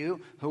say to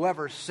you,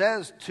 whoever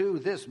says to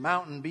this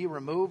mountain, be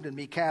removed and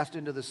be cast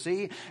into the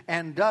sea,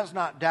 and does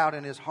not doubt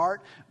in his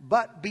heart,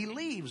 but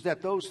believes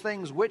that those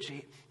things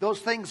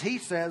he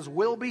says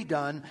will be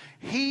done,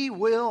 he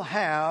will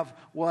have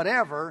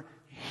whatever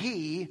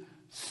he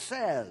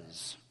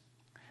says.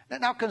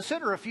 Now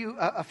consider a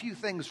few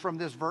things from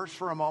this verse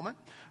for a moment.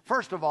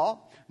 First of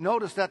all,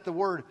 notice that the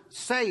word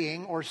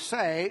saying or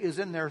say is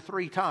in there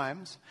 3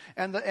 times.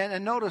 And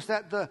notice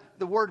that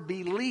the word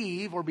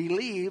believe or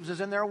believes is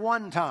in there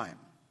 1 time.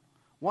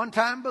 1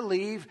 time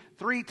believe,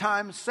 3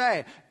 times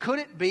say. Could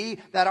it be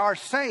that our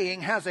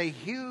saying has a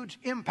huge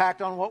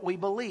impact on what we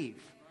believe?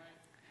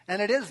 And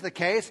it is the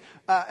case,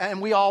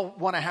 and we all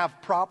want to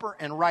have proper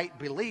and right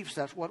beliefs.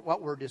 That's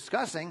what we're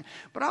discussing.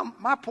 But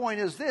my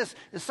point is this,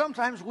 is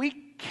sometimes we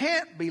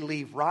can't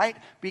believe right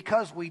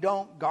because we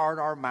don't guard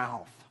our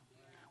mouth.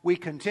 We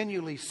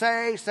continually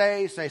say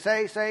the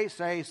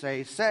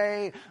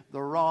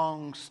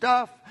wrong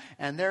stuff,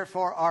 and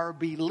therefore our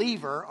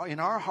believer in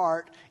our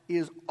heart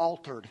is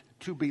altered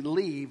to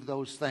believe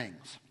those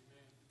things.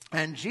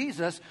 And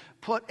Jesus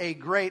put a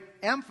great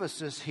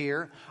emphasis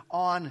here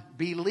on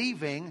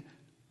believing,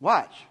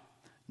 watch,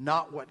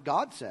 not what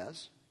God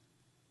says.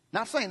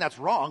 Not saying that's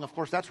wrong, of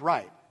course that's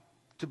right,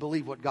 to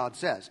believe what God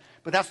says.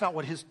 But that's not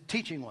what his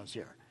teaching was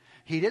here.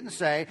 He didn't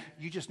say,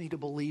 you just need to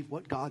believe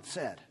what God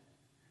said.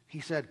 He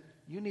said,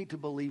 you need to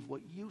believe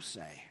what you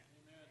say.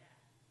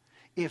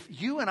 If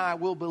you and I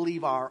will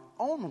believe our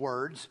own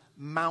words,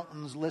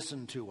 mountains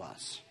listen to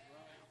us.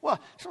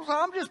 Well, so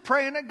I'm just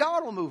praying that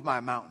God will move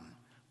my mountain.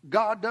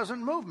 God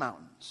doesn't move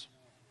mountains.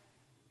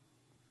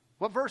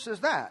 What verse is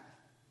that?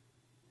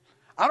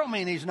 I don't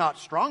mean he's not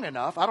strong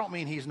enough. I don't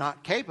mean he's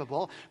not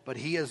capable, but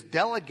he has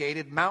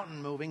delegated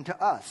mountain moving to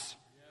us.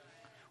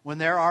 When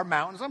there are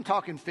mountains, I'm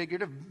talking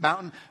figurative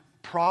mountain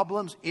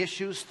problems,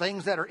 issues,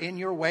 things that are in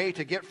your way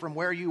to get from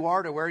where you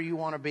are to where you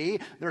want to be.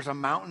 There's a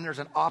mountain, there's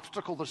an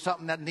obstacle, there's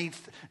something that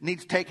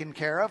needs taken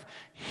care of.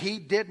 He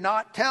did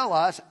not tell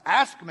us,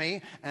 ask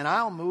me and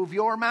I'll move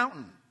your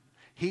mountain.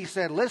 He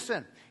said,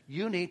 listen,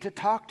 you need to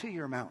talk to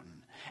your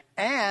mountain.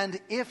 And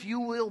if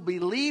you will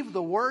believe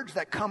the words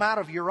that come out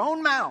of your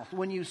own mouth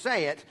when you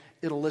say it,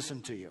 it'll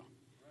listen to you.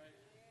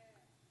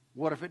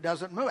 What if it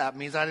doesn't move? That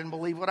means I didn't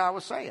believe what I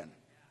was saying.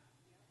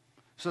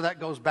 So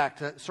that goes back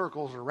to,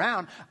 circles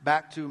around,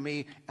 back to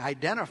me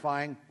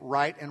identifying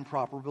right and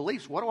proper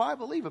beliefs. What do I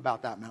believe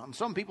about that mountain?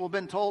 Some people have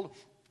been told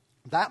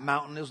that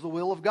mountain is the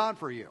will of God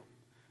for you.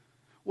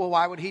 Well,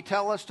 why would he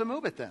tell us to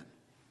move it then?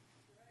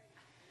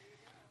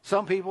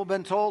 Some people have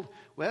been told,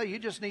 well, you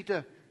just need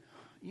to,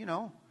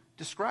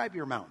 describe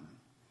your mountain.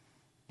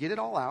 Get it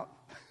all out.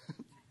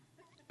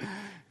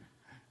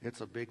 It's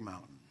a big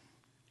mountain.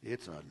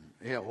 It's a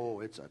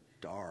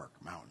dark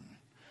mountain.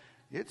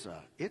 It's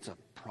a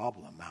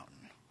problem mountain.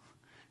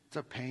 It's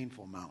a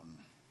painful mountain.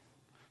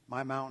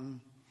 My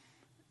mountain,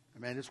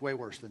 man, it's way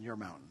worse than your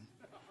mountain.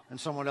 And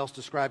someone else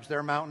describes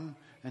their mountain,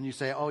 and you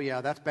say, oh yeah,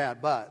 that's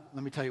bad, but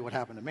let me tell you what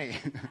happened to me.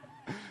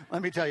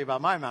 Let me tell you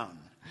about my mountain.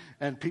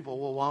 And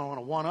people will want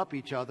to one-up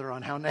each other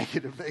on how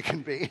negative they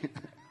can be.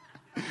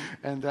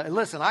 And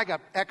listen, I got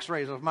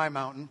x-rays of my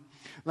mountain.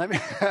 Let me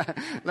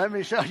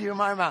show you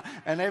my mountain.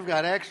 And they've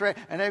got x-ray,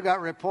 and they've got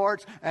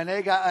reports, and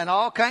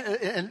all kinds,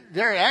 and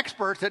they're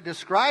experts at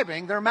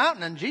describing their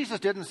mountain. And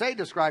Jesus didn't say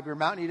describe your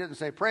mountain. He didn't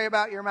say pray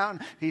about your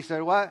mountain. He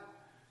said what?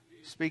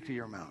 Speak to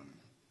your mountain.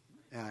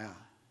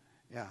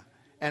 Yeah.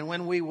 And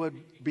when we would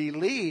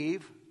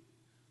believe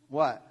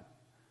what?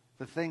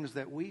 The things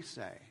that we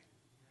say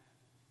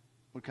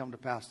would come to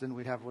pass, then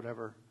we'd have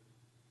whatever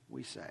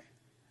we say.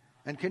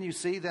 And can you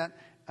see that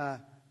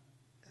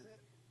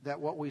that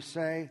what we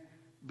say,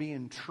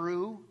 being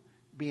true,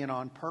 being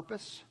on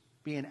purpose,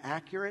 being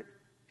accurate,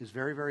 is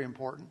very, very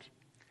important.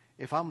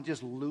 If I'm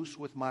just loose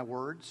with my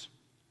words,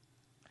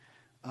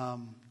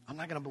 I'm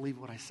not going to believe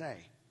what I say.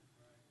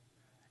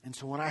 And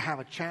so when I have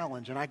a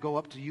challenge and I go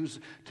up to use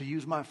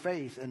my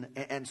faith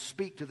and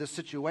speak to this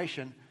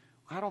situation,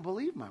 I don't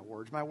believe my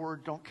words. My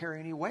words don't carry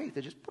any weight.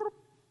 They just,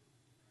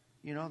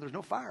 there's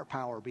no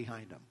firepower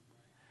behind them.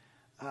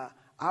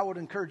 I would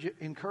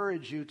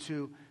encourage you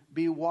to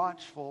be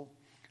watchful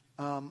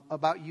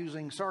about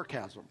using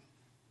sarcasm.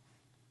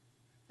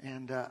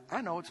 And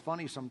I know it's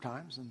funny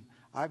sometimes, and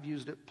I've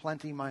used it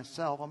plenty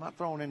myself. I'm not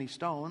throwing any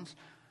stones.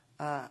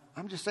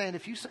 I'm just saying,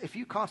 if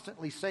you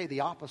constantly say the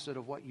opposite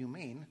of what you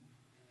mean,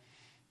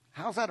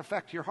 how does that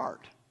affect your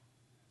heart?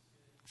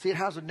 See, it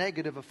has a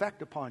negative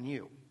effect upon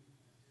you.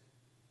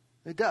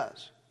 It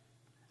does.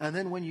 And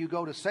then when you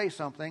go to say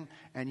something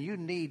and you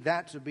need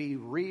that to be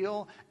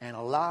real and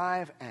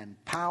alive and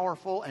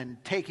powerful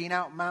and taking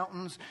out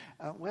mountains,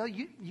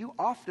 you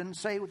often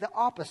say the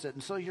opposite.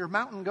 And so your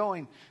mountain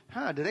going,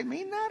 do they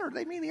mean that or do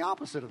they mean the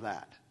opposite of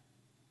that?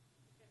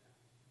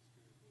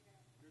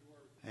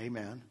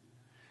 Amen.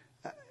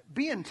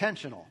 Be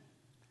intentional.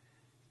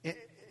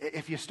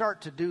 If you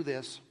start to do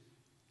this,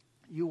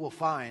 you will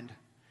find,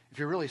 if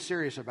you're really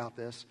serious about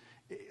this,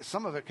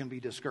 some of it can be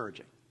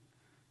discouraging.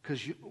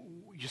 Because you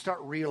start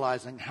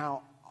realizing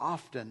how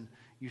often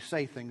you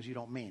say things you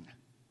don't mean.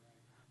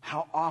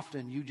 How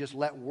often you just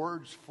let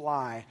words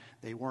fly.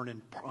 They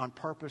weren't on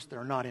purpose.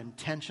 They're not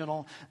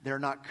intentional. They're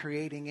not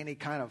creating any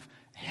kind of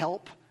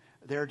help.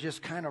 They're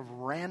just kind of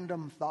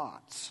random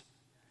thoughts.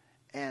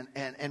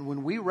 And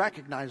when we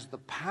recognize the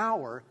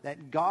power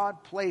that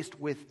God placed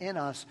within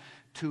us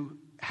to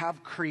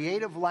have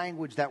creative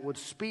language that would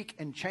speak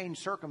and change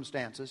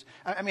circumstances.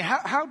 I mean,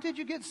 how did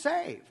you get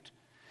saved?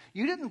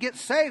 You didn't get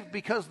saved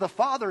because the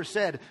Father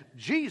said,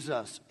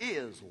 Jesus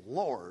is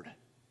Lord.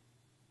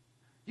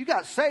 You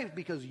got saved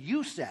because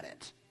you said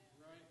it.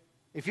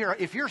 If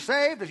you're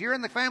saved, if you're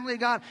in the family of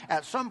God,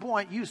 at some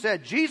point you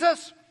said,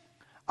 Jesus,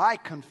 I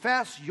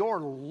confess your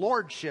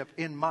Lordship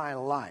in my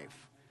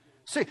life.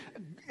 See,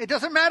 it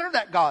doesn't matter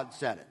that God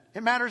said it.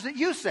 It matters that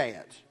you say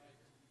it.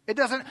 It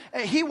doesn't.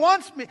 He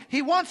wants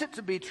it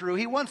to be true.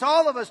 He wants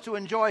all of us to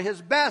enjoy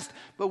His best,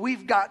 but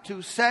we've got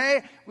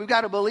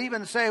to believe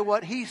and say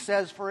what He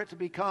says for it to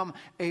become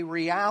a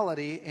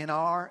reality in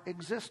our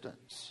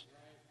existence.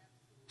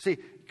 See,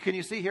 can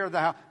you see here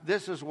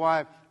this is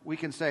why we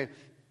can say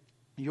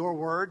your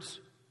words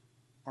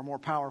are more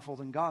powerful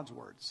than God's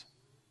words.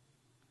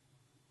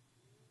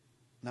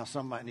 Now,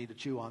 some might need to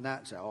chew on that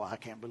and say, I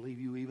can't believe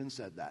you even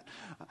said that.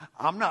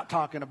 I'm not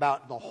talking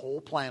about the whole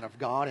plan of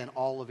God and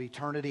all of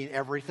eternity and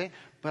everything,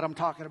 but I'm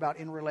talking about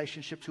in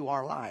relationship to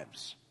our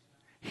lives.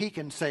 He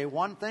can say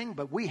one thing,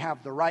 but we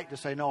have the right to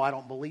say, no, I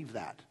don't believe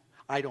that.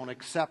 I don't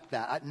accept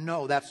that.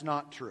 No, that's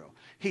not true.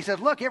 He says,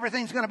 look,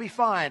 everything's going to be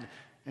fine.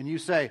 And you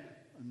say,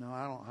 no,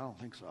 I don't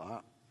think so.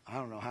 I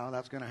don't know how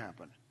that's going to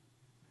happen.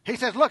 He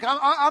says, look,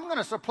 I'm going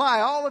to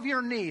supply all of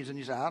your needs. And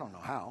you say, I don't know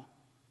how.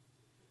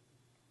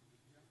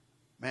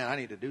 Man, I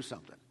need to do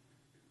something.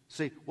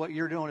 See, what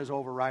you're doing is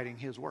overriding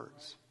His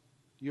words.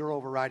 You're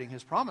overriding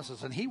His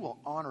promises, and He will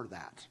honor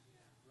that.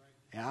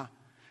 Yeah?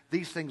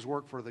 These things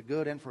work for the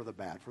good and for the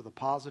bad, for the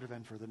positive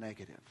and for the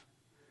negative.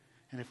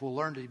 And if we'll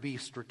learn to be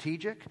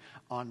strategic,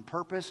 on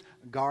purpose,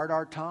 guard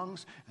our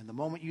tongues, and the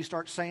moment you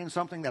start saying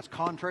something that's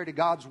contrary to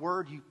God's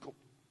word, you go,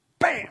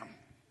 bam!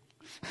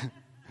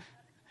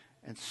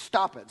 And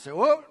stop it. Say,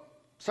 whoa,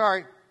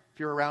 sorry, if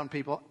you're around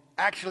people.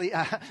 Actually,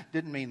 I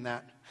didn't mean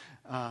that.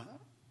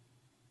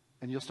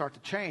 And you'll start to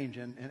change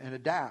and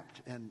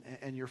adapt,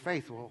 and your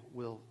faith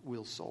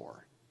will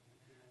soar.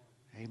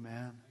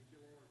 Amen.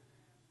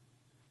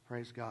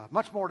 Praise God.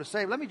 Much more to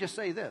say. Let me just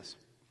say this.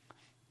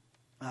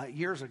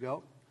 Years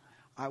ago,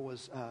 I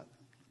was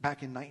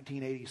back in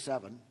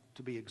 1987,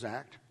 to be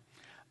exact.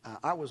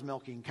 I was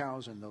milking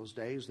cows in those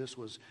days. This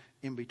was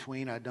in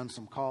between. I'd done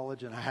some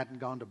college, and I hadn't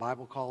gone to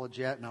Bible college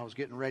yet, and I was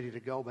getting ready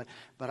to go.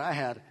 But I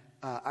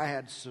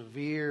had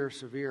severe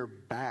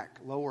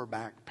lower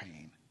back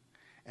pain.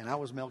 And I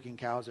was milking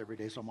cows every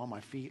day, so I'm on my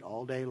feet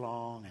all day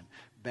long and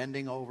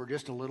bending over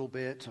just a little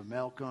bit to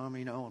milk them,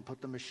 and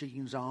put the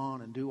machines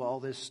on and do all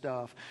this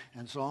stuff.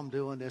 And so I'm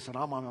doing this, and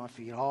I'm on my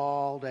feet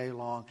all day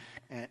long.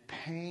 And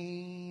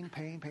pain.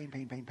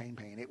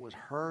 It was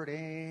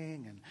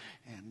hurting,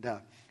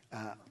 and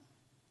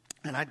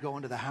I'd go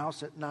into the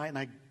house at night, and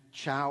I'd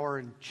shower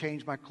and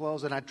change my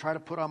clothes, and I'd try to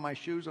put on my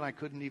shoes, and I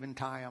couldn't even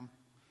tie them.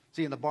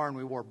 See, in the barn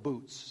we wore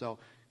boots, so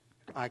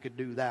I could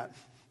do that.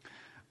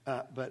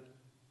 But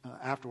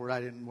afterward,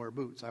 I didn't wear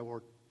boots. I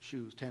wore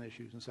shoes, tennis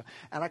shoes and stuff.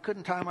 And I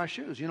couldn't tie my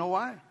shoes. You know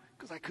why?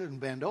 Because I couldn't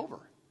bend over.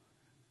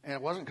 And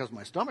it wasn't because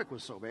my stomach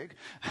was so big,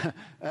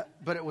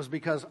 but it was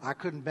because I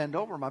couldn't bend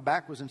over. My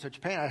back was in such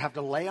pain. I'd have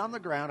to lay on the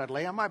ground. I'd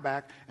lay on my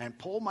back and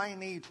pull my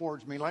knee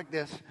towards me like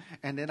this,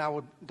 and then I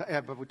would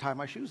tie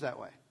my shoes that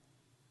way.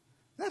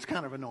 That's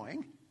kind of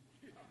annoying.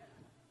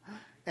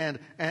 And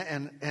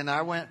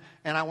I went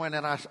and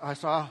I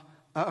saw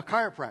a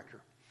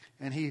chiropractor,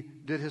 and he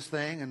did his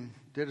thing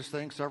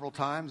several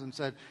times and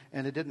said,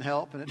 and it didn't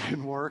help and it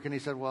didn't work. And he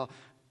said, well,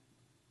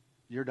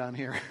 you're done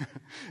here.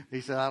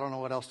 He said, I don't know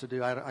what else to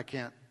do. I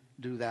can't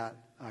do that.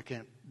 I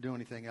can't do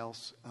anything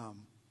else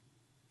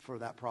for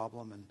that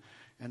problem.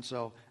 And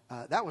so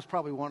that was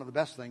probably one of the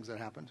best things that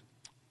happened.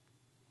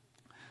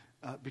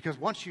 Because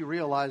once you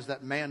realize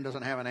that man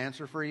doesn't have an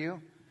answer for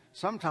you,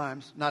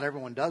 sometimes, not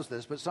everyone does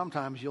this, but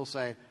sometimes you'll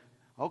say,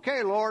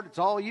 okay, Lord, it's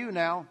all you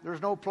now.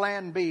 There's no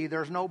plan B.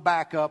 There's no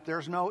backup.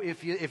 There's no,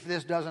 if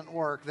this doesn't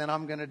work, then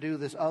I'm going to do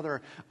this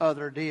other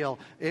deal.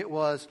 It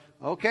was,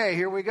 okay,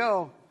 here we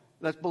go.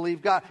 Let's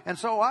believe God. And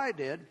so I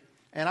did.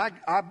 And I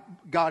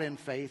got in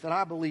faith, and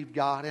I believed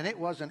God, and it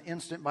wasn't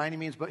instant by any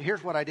means. But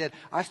here's what I did.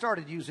 I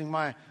started using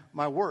my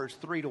words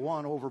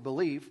 3-to-1 over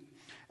believe.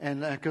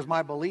 And because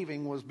my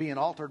believing was being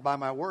altered by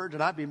my words,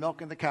 and I'd be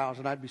milking the cows,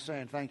 and I'd be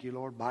saying, thank you,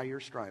 Lord, by your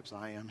stripes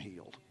I am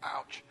healed.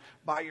 Ouch.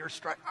 By your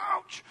stripes,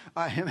 ouch,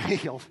 I am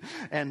healed.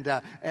 And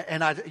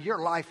your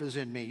life is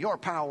in me. Your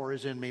power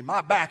is in me.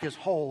 My back is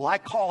whole. I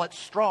call it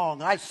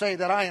strong. I say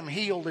that I am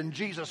healed in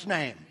Jesus'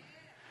 name.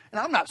 And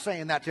I'm not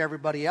saying that to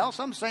everybody else.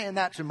 I'm saying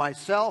that to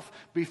myself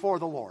before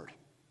the Lord.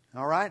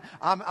 All right?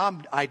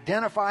 I'm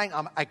identifying,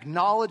 I'm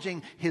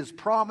acknowledging His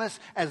promise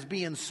as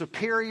being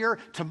superior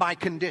to my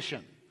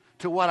condition.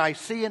 To what I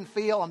see and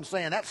feel, I'm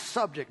saying, that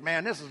subject,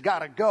 man, this has got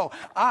to go.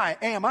 I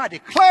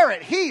declare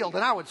it healed.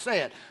 And I would say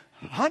it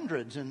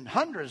hundreds and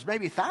hundreds,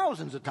 maybe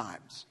thousands of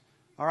times.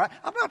 All right?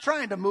 I'm not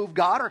trying to move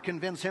God or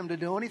convince Him to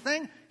do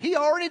anything. He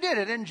already did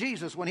it in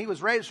Jesus. When He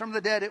was raised from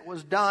the dead, it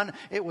was done.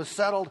 It was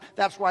settled.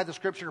 That's why the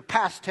Scripture,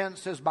 past tense,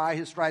 says, by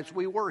His stripes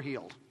we were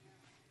healed.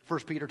 1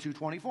 Peter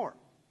 2:24.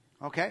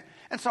 Okay?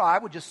 And so I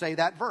would just say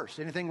that verse.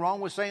 Anything wrong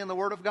with saying the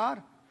Word of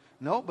God?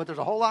 No, but there's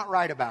a whole lot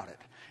right about it.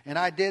 And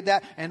I did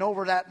that, and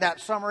over that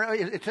summer,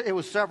 it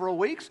was several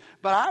weeks,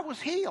 but I was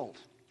healed.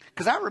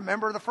 Because I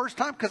remember the first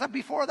time, because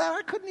before that,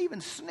 I couldn't even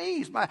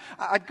sneeze.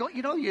 I'd go,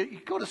 you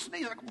go to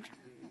sneeze,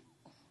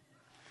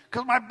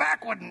 because my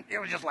back wouldn't, it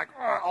was just like,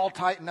 all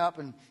tightened up,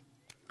 and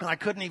I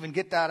couldn't even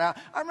get that out.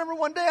 I remember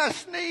one day I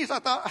sneezed. I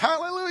thought,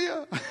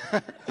 hallelujah.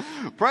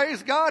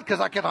 Praise God, because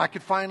I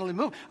could finally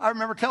move. I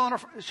remember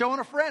showing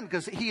a friend,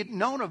 because he had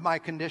known of my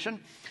condition.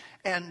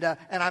 And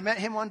I met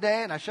him one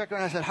day, and I shook him,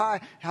 and I said, hi,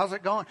 how's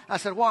it going? I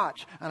said,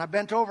 watch. And I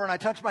bent over, and I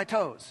touched my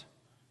toes.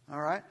 All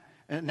right?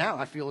 And now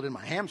I feel it in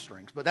my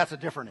hamstrings, but that's a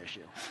different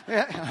issue.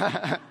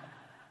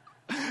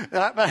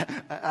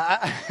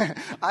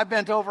 I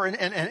bent over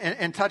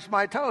and touched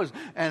my toes,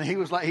 and he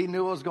was like, he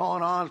knew what was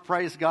going on.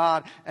 Praise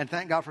God, and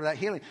thank God for that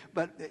healing.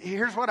 But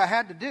here's what I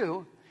had to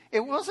do. It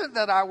wasn't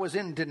that I was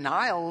in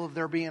denial of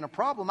there being a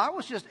problem. I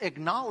was just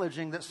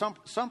acknowledging that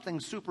something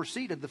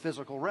superseded the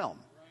physical realm.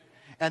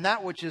 And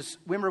that which is,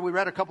 remember we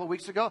read a couple of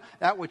weeks ago,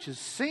 that which is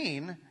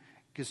seen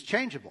is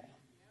changeable.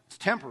 It's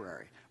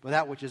temporary. But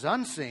that which is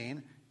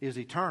unseen is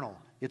eternal.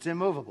 It's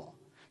immovable.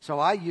 So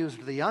I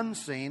used the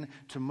unseen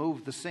to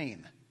move the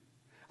seen.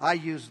 I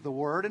used the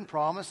Word and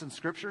promise and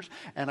Scriptures,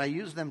 and I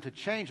used them to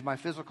change my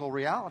physical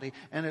reality,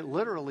 and it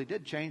literally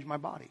did change my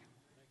body.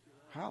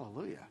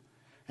 Hallelujah.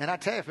 And I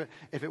tell you,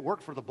 if it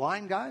worked for the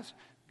blind guys,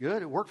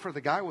 good. It worked for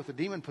the guy with the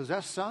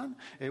demon-possessed son.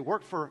 It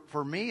worked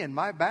for me and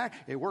my back.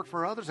 It worked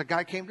for others. A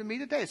guy came to me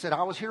today and said,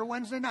 I was here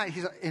Wednesday night.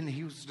 And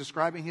he was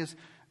describing his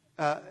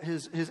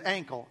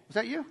ankle. Is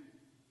that you?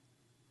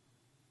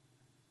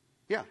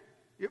 Yeah.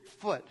 Your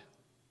foot.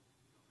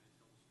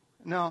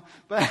 No.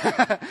 But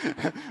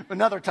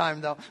another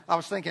time, though, I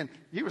was thinking,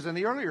 he was in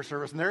the earlier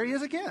service, and there he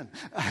is again.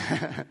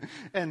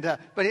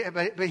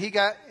 But he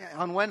got,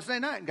 on Wednesday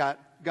night,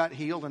 got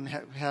healed and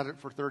had it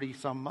for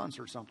 30-some months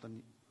or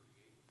something.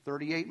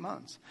 38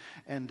 months.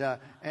 And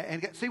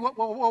see, what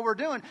we're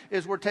doing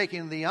is we're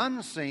taking the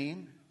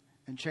unseen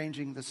and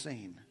changing the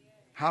seen.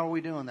 How are we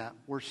doing that?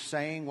 We're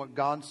saying what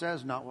God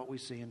says, not what we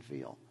see and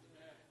feel.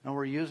 And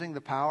we're using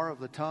the power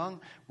of the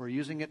tongue. We're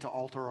using it to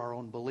alter our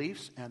own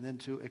beliefs and then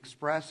to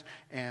express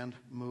and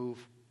move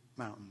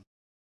mountains.